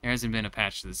 There hasn't been a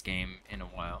patch to this game in a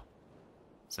while.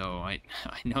 So, I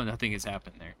know nothing has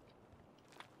happened there.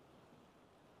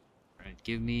 Alright,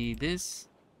 give me this.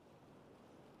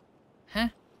 Huh?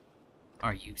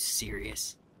 Are you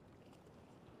serious?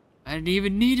 I didn't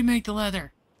even need to make the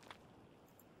leather.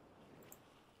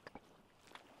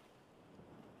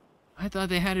 I thought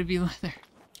they had to be leather.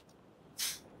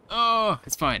 Oh,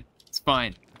 it's fine. It's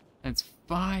fine. That's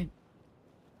fine.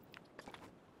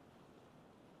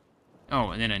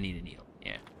 Oh, and then I need a needle.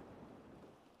 Yeah.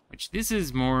 Which, this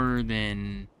is more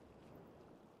than...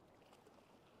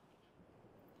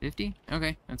 50?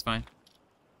 Okay, that's fine.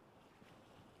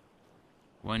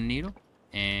 1 needle.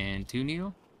 And 2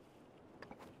 needle.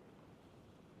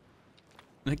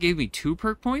 That gave me 2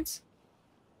 perk points?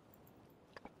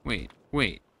 Wait.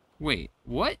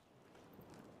 What?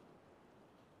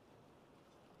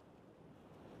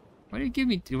 Why did it give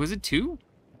me... Was it 2?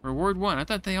 Reward 1. I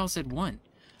thought they all said 1.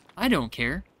 I don't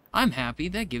care. I'm happy.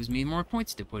 That gives me more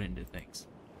points to put into things.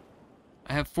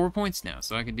 I have 4 points now,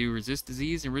 so I can do resist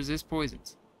disease and resist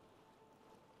poisons.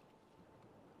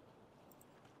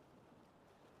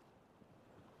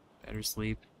 Better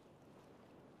sleep.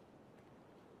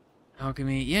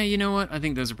 Alchemy. Yeah, you know what? I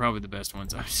think those are probably the best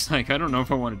ones. I'm just like, I don't know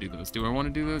if I want to do those. Do I want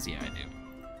to do those? Yeah, I do.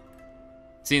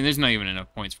 See, there's not even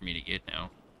enough points for me to get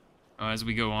now. As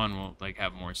we go on, we'll, like,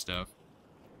 have more stuff.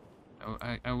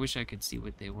 I wish I could see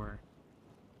what they were.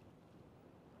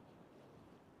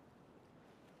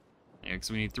 Yeah,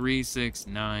 because we need 3, 6,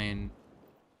 9,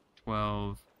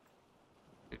 12,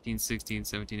 15, 16,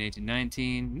 17, 18,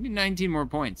 19. We need 19 more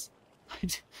points.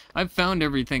 I've found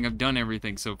everything. I've done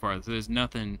everything so far. So there's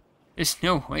nothing... There's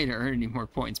no way to earn any more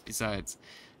points besides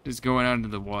just going out into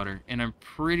the water. And I'm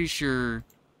pretty sure...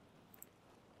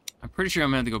 I'm going to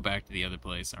have to go back to the other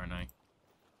place, aren't I?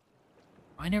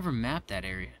 I never mapped that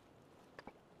area.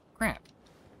 Crap.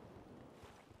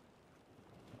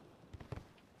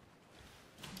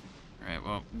 Alright,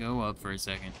 well, go up for a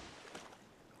second.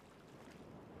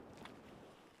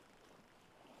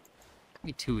 Give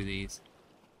me 2 of these.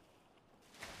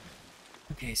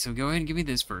 Okay, so go ahead and give me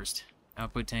this first.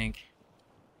 Output tank.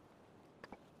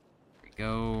 There we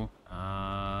go.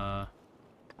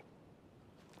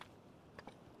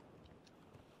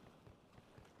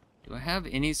 Do I have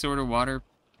any sort of water,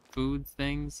 food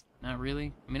things? Not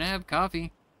really. I mean, I have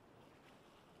coffee.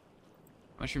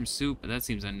 Mushroom soup, but that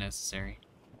seems unnecessary.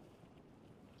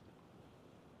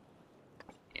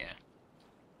 Yeah.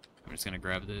 I'm just gonna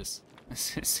grab this.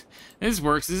 This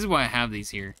works. This is why I have these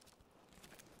here.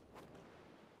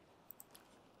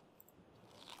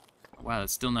 Wow,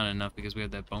 that's still not enough because we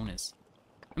have that bonus.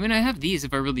 I mean, I have these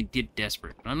if I really did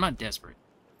desperate, but I'm not desperate.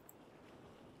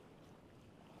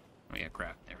 Oh yeah,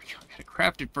 craft. There we go. Gotta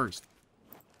craft it first.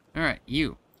 Alright,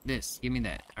 you. This. Give me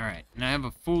that. Alright, and I have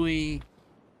a fully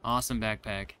awesome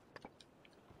backpack.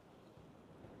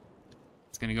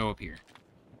 It's gonna go up here.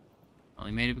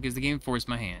 Only made it because the game forced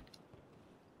my hand.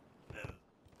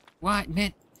 What,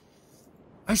 man?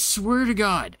 I swear to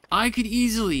God, I could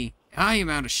easily... I am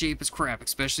out of shape as crap,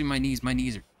 especially my knees. My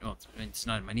knees are... Well, it's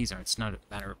not... My knees aren't. It's not a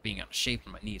matter of being out of shape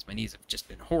in my knees. My knees have just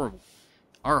been horrible.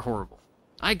 Are horrible.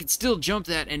 I could still jump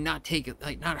that and not take it...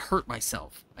 Like, not hurt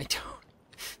myself. I don't...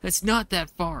 That's not that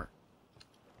far.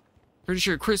 Pretty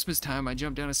sure at Christmas time I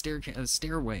jumped down a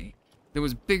stairway that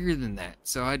was bigger than that.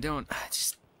 So I don't... I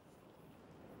just...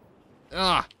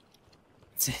 Ah!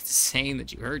 It's insane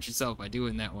that you hurt yourself by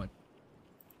doing that one.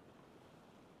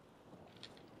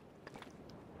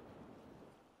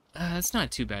 That's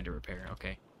not too bad to repair,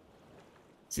 okay.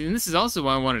 See, and this is also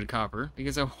why I wanted copper,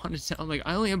 because I wanted to, I'm like,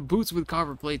 I only have boots with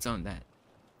copper plates on that.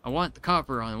 I want the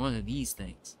copper on one of these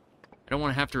things. I don't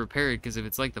want to have to repair it, because if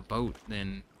it's like the boat,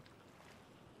 then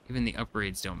even the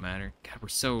upgrades don't matter. God, we're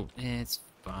so, it's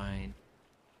fine.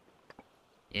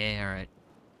 Yeah, alright.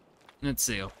 Let's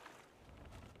sail.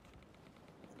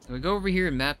 So we go over here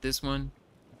and map this one.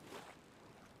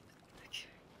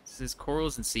 This is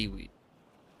corals and seaweed.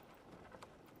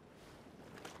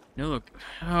 No look.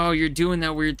 Oh, you're doing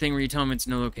that weird thing where you tell them it's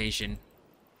no location.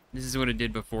 This is what it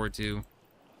did before, too.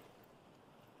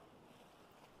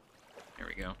 There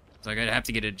we go. So I gotta have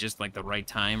to get it just like the right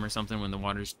time or something when the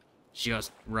water's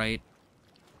just right.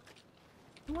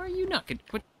 Why are you not good?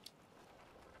 What?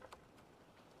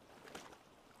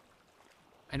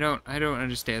 I don't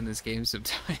understand this game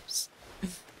sometimes.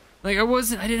 Like I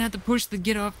didn't have to push the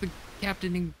get off the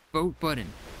captaining boat button.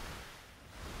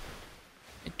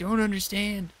 I don't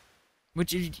understand.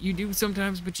 Which you do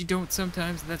sometimes, but you don't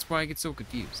sometimes, and that's why I get so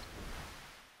confused.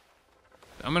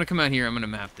 I'm gonna come out here, I'm gonna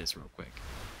map this real quick.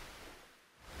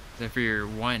 I figure,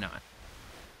 why not?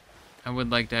 I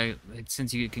would like to,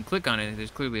 since you can click on it,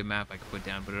 there's clearly a map I could put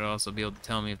down, but it'll also be able to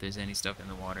tell me if there's any stuff in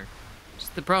the water.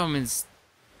 Just the problem is,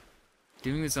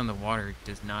 doing this on the water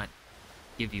does not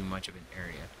give you much of an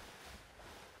area.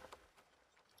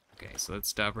 Okay, so let's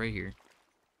stop right here.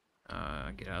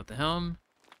 Get out the helm.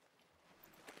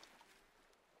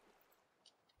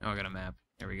 Oh, I got a map.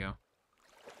 There we go.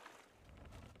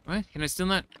 What? Can I still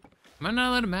not... Am I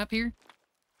not allowed to map here?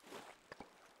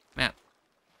 Map.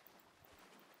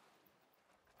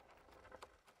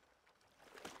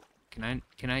 Can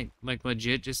I, like,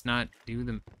 legit just not do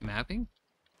the mapping?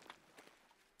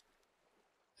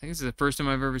 I think this is the first time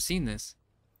I've ever seen this.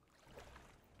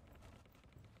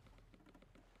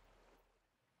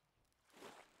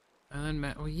 Island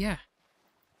map. Well, yeah.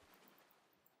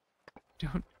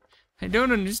 I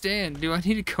don't understand. Do I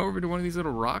need to go over to one of these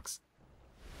little rocks?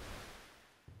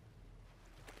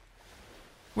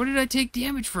 What did I take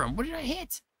damage from? What did I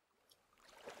hit?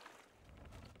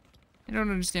 I don't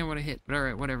understand what I hit, but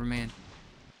alright, whatever, man.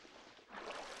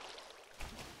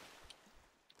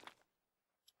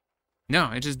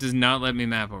 No, it just does not let me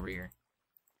map over here.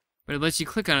 But it lets you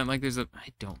click on it like there's a... I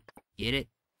don't get it.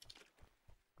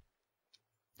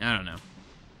 I don't know.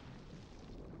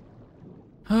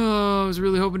 Oh, I was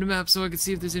really hoping to map so I could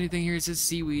see if there's anything here. It says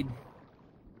seaweed.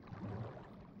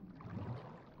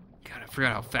 God, I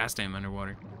forgot how fast I am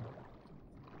underwater.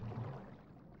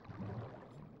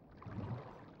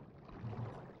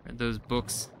 Read those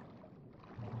books.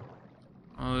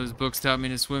 All those books taught me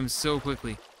to swim so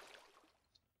quickly.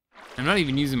 I'm not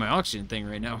even using my oxygen thing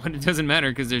right now, but it doesn't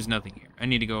matter because there's nothing here. I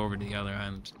need to go over to the other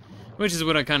island, which is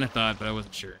what I kind of thought, but I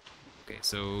wasn't sure. Okay,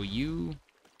 so you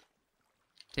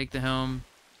take the helm,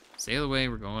 sail away.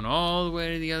 We're going all the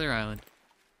way to the other island.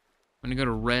 I'm going to go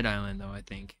to Red Island, though, I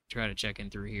think. Try to check in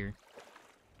through here.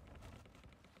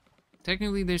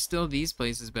 Technically, there's still these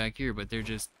places back here, but they're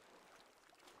just...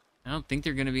 I don't think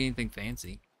they're going to be anything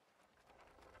fancy.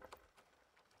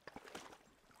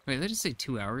 Wait, did I just say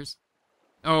 2 hours?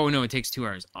 Oh, no, it takes 2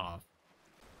 hours off.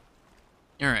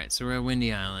 Alright, so we're at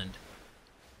Windy Island.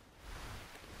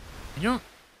 I don't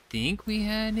think we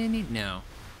had any... No.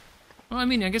 Well, I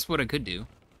mean, I guess what I could do...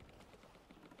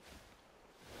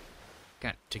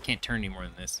 God, I can't turn any more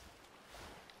than this.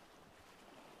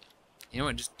 You know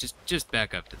what? Just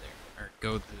back up to there. Or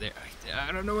go to there.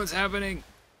 I don't know what's happening.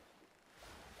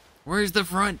 Where's the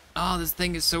front? Oh, this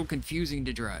thing is so confusing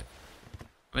to drive. I'm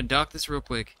gonna dock this real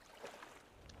quick.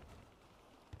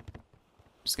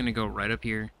 Just gonna go right up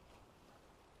here.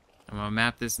 I'm gonna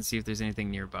map this and see if there's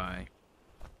anything nearby.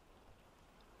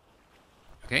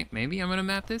 Okay, maybe I'm gonna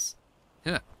map this.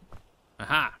 Huh.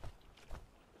 Aha!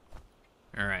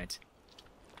 Alright.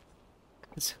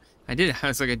 I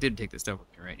did take this stuff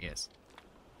with me, right? Yes.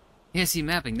 Yeah, see,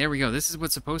 mapping. There we go. This is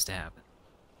what's supposed to happen.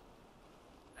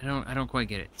 I don't quite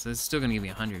get it. So it's still gonna give me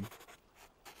 100.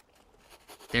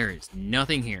 There is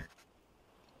nothing here.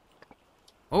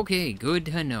 Okay, good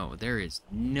to know. There is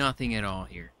nothing at all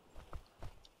here.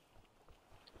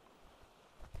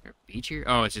 Is there a beach here?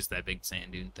 Oh, it's just that big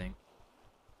sand dune thing.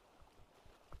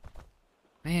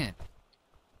 Man.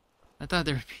 I thought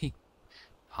there would be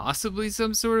possibly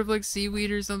some sort of like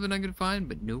seaweed or something I could find,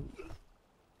 but no.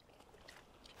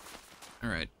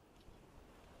 Alright.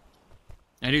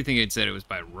 I do think it said it was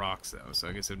by rocks though, so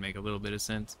I guess it would make a little bit of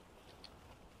sense.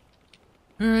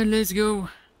 Alright, let's go.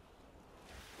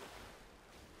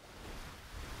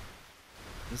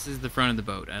 This is the front of the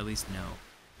boat, I at least know.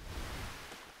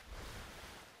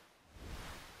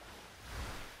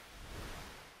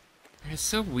 It's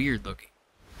so weird looking.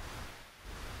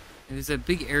 And there's that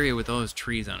big area with all those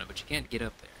trees on it, but you can't get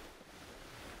up there.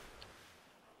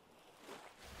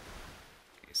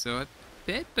 Okay, so I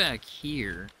bet back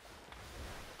here...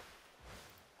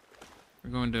 We're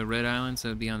going to Red Island, so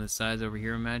it'd be on the sides over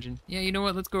here, imagine. Yeah, you know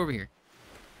what? Let's go over here.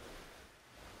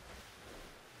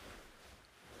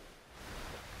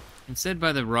 It said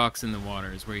by the rocks in the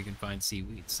water is where you can find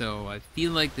seaweed, so I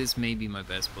feel like this may be my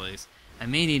best place. I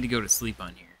may need to go to sleep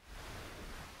on here.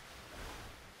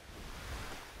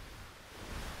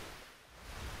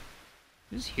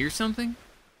 Did I just hear something?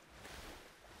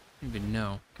 I don't even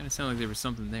know. Kind of sounded like there was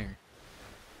something there.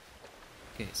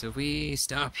 Okay, so if we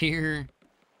stop here,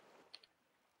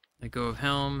 let go of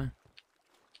helm.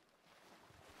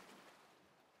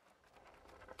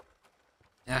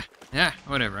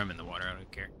 Whatever. I'm in the water. I don't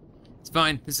care. It's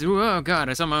fine. This is, oh god,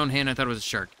 I saw my own hand. I thought it was a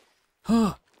shark.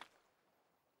 Oh,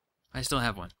 I still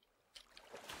have one.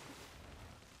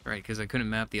 Right, because I couldn't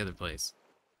map the other place.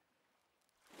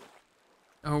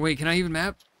 Oh wait, can I even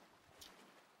map?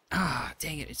 Ah,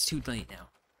 dang it! It's too late now.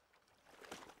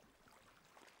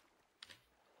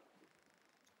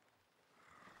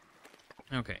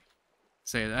 Okay.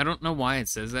 So I don't know why it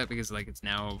says that, because like it's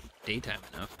now daytime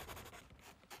enough.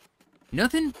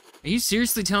 Nothing? Are you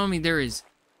seriously telling me there is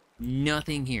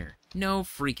nothing here? No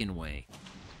freaking way.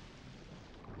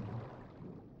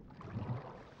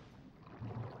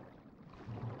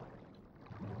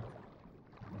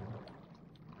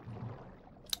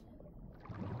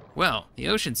 Well, the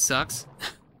ocean sucks.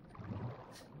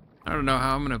 I don't know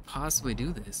how I'm gonna possibly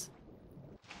do this.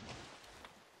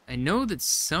 I know that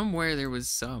somewhere there was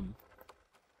some.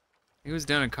 It was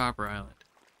down at Copper Island.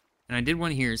 And I did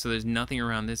one here, so there's nothing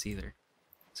around this either.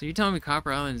 So you're telling me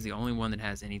Copper Island is the only one that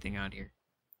has anything out here?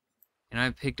 And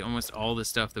I've picked almost all the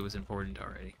stuff that was important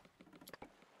already.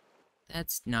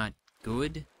 That's not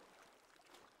good.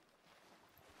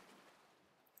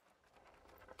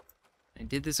 I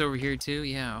did this over here too?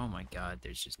 Yeah, oh my god,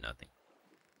 there's just nothing.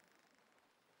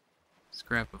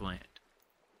 Scrap of land.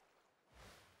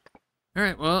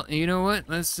 Alright, well, you know what?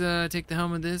 Let's take the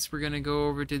helm of this. We're gonna go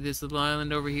over to this little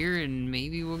island over here, and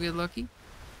maybe we'll get lucky.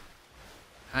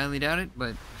 Highly doubt it,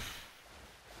 but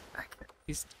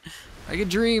I could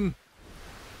dream.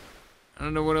 I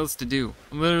don't know what else to do.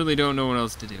 I literally don't know what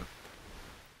else to do.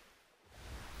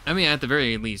 I mean, at the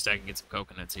very least, I can get some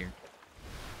coconuts here.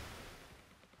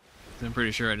 I'm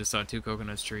pretty sure I just saw 2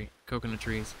 coconut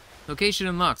trees. Location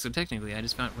unlocked, so technically I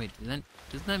just found... Wait,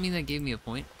 doesn't that mean that gave me a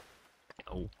point?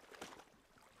 No.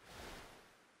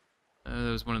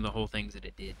 That was one of the whole things that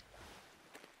it did.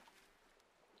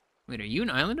 Wait, are you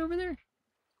an island over there?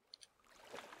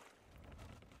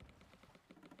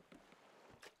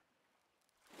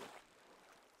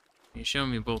 You're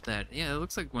showing me both that. Yeah, it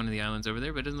looks like one of the islands over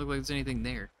there, but it doesn't look like there's anything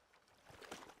there.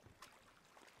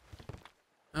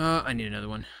 I need another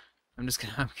one. I'm just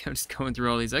going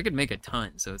through all these. I could make a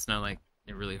ton, so it's not like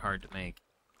they're really hard to make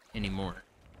anymore.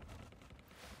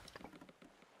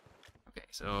 Okay,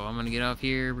 so I'm gonna get off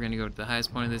here. We're gonna go to the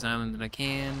highest point of this island that I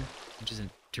can, which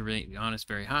isn't, to really be honest,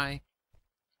 very high.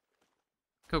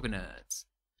 Coconuts.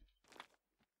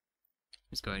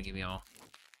 Just go ahead and give me all.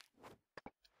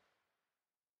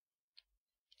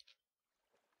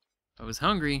 If I was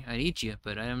hungry, I'd eat you,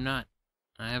 but I am not.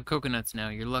 I have coconuts now.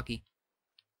 You're lucky.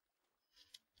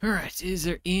 Alright, is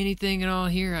there anything at all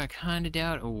here? I kinda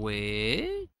doubt. Oh,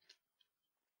 wait.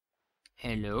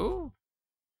 Hello?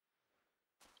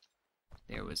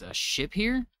 There was a ship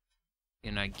here?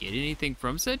 Can I get anything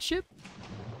from said ship?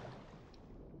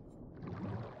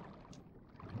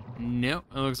 No,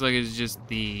 it looks like it's just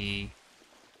the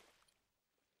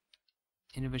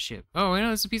end of a ship. Oh, wait, no,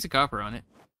 there's a piece of copper on it.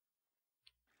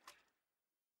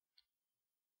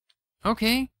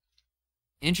 Okay.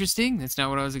 Interesting. That's not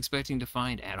what I was expecting to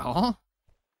find at all.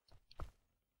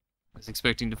 I was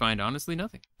expecting to find, honestly,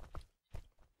 nothing.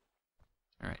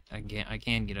 Alright, I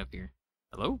can get up here.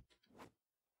 Hello?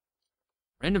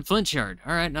 Random flint shard.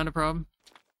 Alright, not a problem.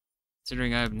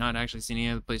 Considering I have not actually seen any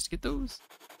other place to get those.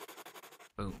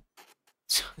 Boom.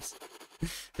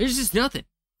 There's just nothing.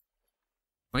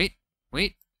 Wait.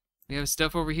 We have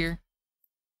stuff over here.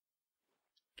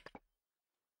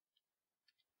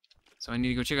 So I need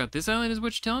to go check out this island, is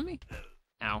what you're telling me?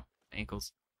 Ow,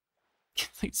 ankles.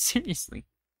 Like, seriously.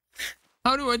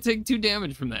 How do I take 2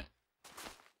 damage from that?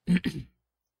 It's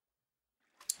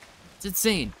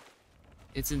insane.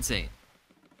 It's insane.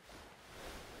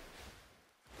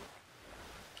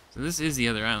 So this is the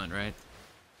other island, right?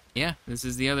 Yeah, this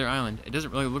is the other island. It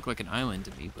doesn't really look like an island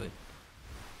to me, but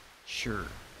sure.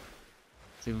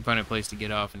 See if we can find a place to get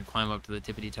off and climb up to the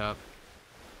tippity top.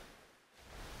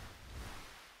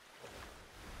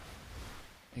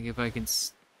 Like if I can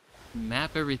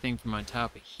map everything from on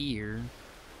top of here.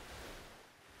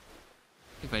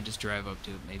 If I just drive up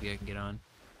to it, maybe I can get on.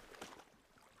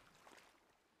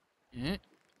 And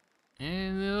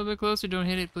a little bit closer, don't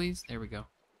hit it, please. There we go.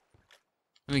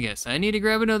 Let me guess. I need to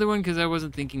grab another one because I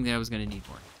wasn't thinking that I was going to need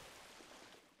more.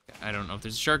 I don't know if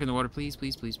there's a shark in the water. Please,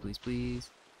 please, please, please, please.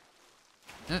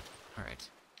 Alright.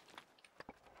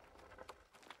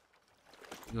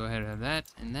 Go ahead and have that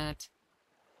and that.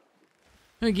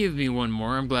 Give me one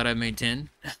more. I'm glad I made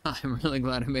 10. I'm really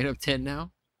glad I made up 10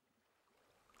 now.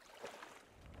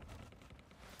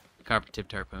 Copper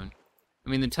tipped harpoon. I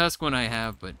mean, the tusk one I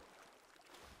have, but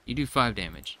you do 5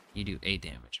 damage. You do 8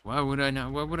 damage. Why would I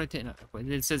not? Why would I take?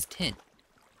 It says 10.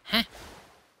 Huh?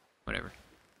 Whatever.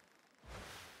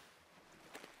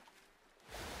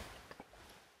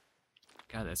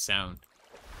 God, that sound.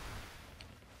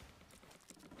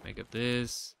 Make up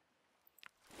this.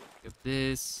 Make up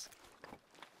this.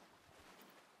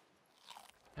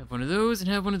 Have one of those and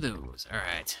have one of those.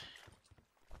 Alright.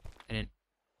 I didn't...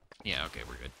 Yeah, okay,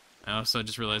 we're good. I also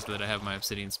just realized that I have my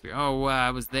obsidian spear. Oh, wow,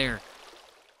 I was there.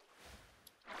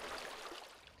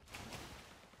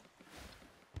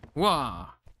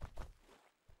 Wah!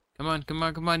 Come on, come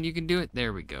on, come on, you can do it.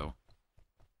 There we go.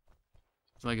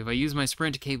 It's like if I use my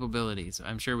sprint capabilities,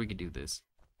 I'm sure we could do this.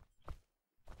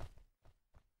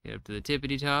 Get up to the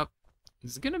tippity top.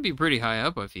 This is gonna be pretty high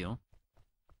up, I feel.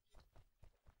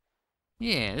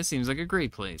 Yeah, this seems like a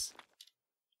great place.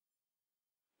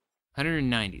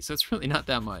 190, so it's really not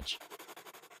that much.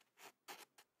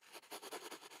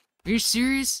 Are you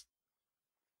serious?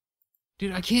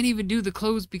 Dude, I can't even do the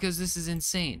clothes because this is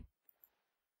insane.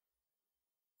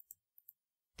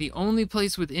 The only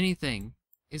place with anything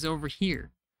is over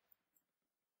here.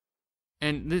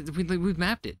 And we've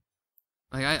mapped it.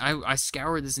 Like, I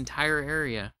scoured this entire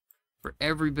area for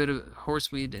every bit of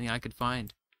horseweed I could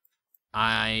find.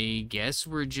 I guess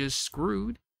we're just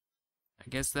screwed. I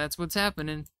guess that's what's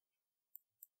happening.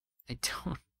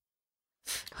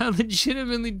 I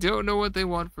legitimately don't know what they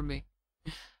want from me.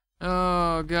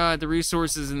 Oh god, the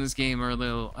resources in this game are a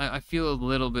little, I feel a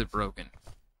little bit broken.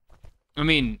 I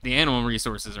mean, the animal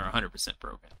resources are 100%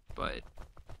 broken, but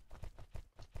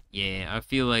yeah, I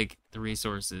feel like the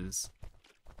resources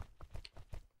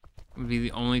would be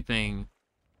the only thing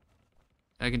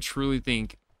I can truly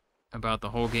think about the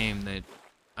whole game that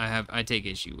I take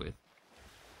issue with.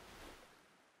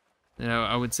 You know,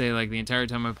 I would say like the entire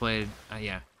time I played,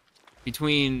 yeah,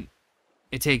 between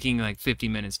it taking like 50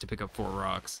 minutes to pick up 4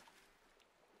 rocks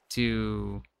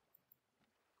to,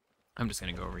 I'm just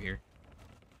gonna go over here.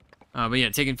 But yeah,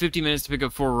 taking 50 minutes to pick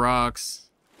up 4 rocks,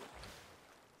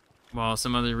 while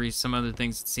some other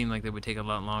things seem like they would take a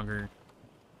lot longer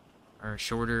or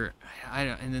shorter.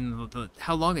 And then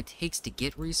how long it takes to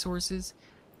get resources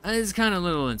is kind of a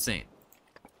little insane,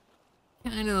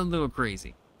 kind of a little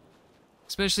crazy,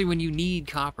 especially when you need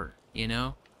copper. You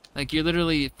know, like you're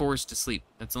literally forced to sleep.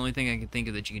 That's the only thing I can think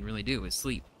of that you can really do is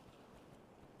sleep.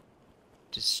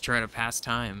 Just try to pass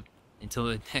time until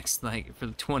the next, like, for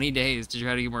 20 days to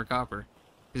try to get more copper.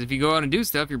 Because if you go out and do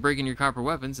stuff, you're breaking your copper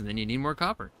weapons, and then you need more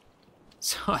copper.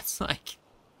 So it's like,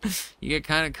 you get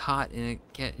kind of caught, and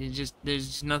there's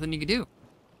just nothing you can do.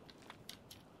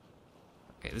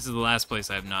 Okay, this is the last place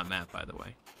I have not mapped, by the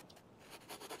way.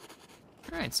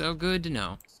 Alright, so good to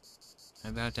know.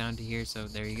 I'm about down to here, so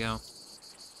there you go.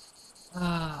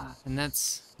 And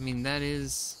that's, I mean, that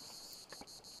is...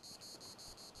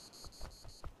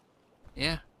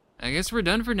 Yeah, I guess we're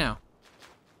done for now.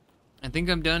 I think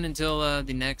I'm done until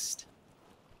the next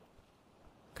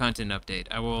content update.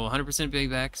 I will 100% be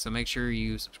back, so make sure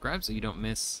you subscribe so you don't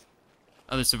miss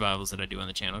other survivals that I do on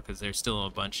the channel, because there's still a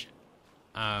bunch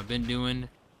I've been doing.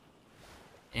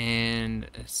 And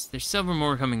there's several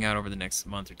more coming out over the next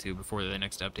month or two before the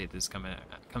next update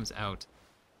comes out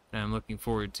that I'm looking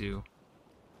forward to.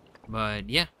 But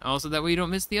yeah, also that way you don't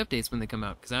miss the updates when they come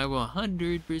out, because I will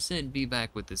 100% be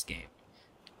back with this game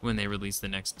when they release the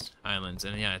next islands.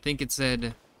 And yeah, I think it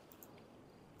said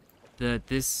that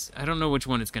this, I don't know which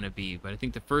one it's going to be, but I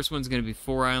think the first one's going to be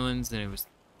 4 islands, and it was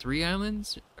 3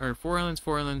 islands? Or 4 islands,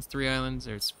 4 islands, 3 islands,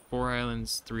 or it's 4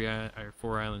 islands, 3 or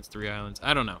 4 islands, 3 islands.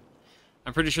 I don't know.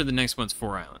 I'm pretty sure the next one's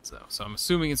 4 islands, though, so I'm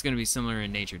assuming it's going to be similar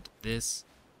in nature to this.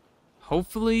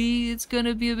 Hopefully it's going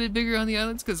to be a bit bigger on the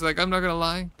islands, because, like, I'm not going to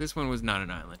lie, this one was not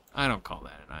an island. I don't call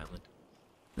that an island.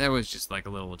 That was just, like, a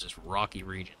little just rocky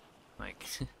region. Like,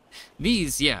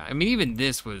 these, yeah, I mean, even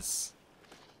this was...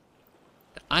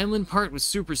 The island part was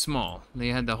super small. They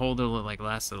had the whole little, like,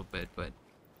 last little bit, but...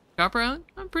 Copper Island?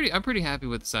 I'm pretty happy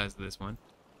with the size of this one.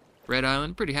 Red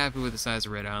Island? Pretty happy with the size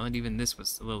of Red Island. Even this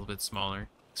was a little bit smaller.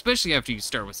 Especially after you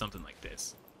start with something like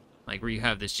this. Like, where you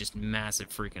have this just massive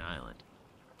freaking island.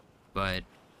 But,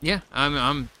 yeah,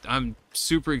 I'm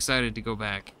super excited to go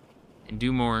back and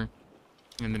do more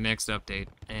in the next update.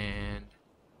 And...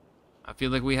 I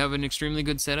feel like we have an extremely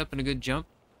good setup and a good jump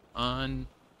on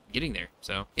getting there.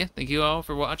 So, yeah, thank you all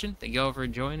for watching. Thank you all for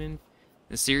joining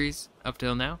the series up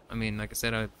till now. I mean, like I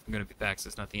said, I'm going to be back, so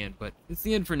it's not the end, but it's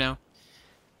the end for now.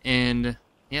 And,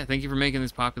 yeah, thank you for making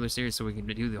this popular series so we can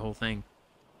do the whole thing.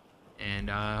 And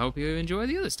I hope you enjoy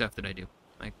the other stuff that I do.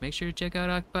 Like, make sure to check out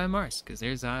Occupy Mars, because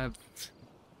there's,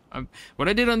 what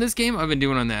I did on this game, I've been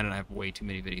doing on that, and I have way too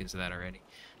many videos of that already.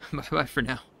 Bye-bye for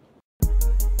now.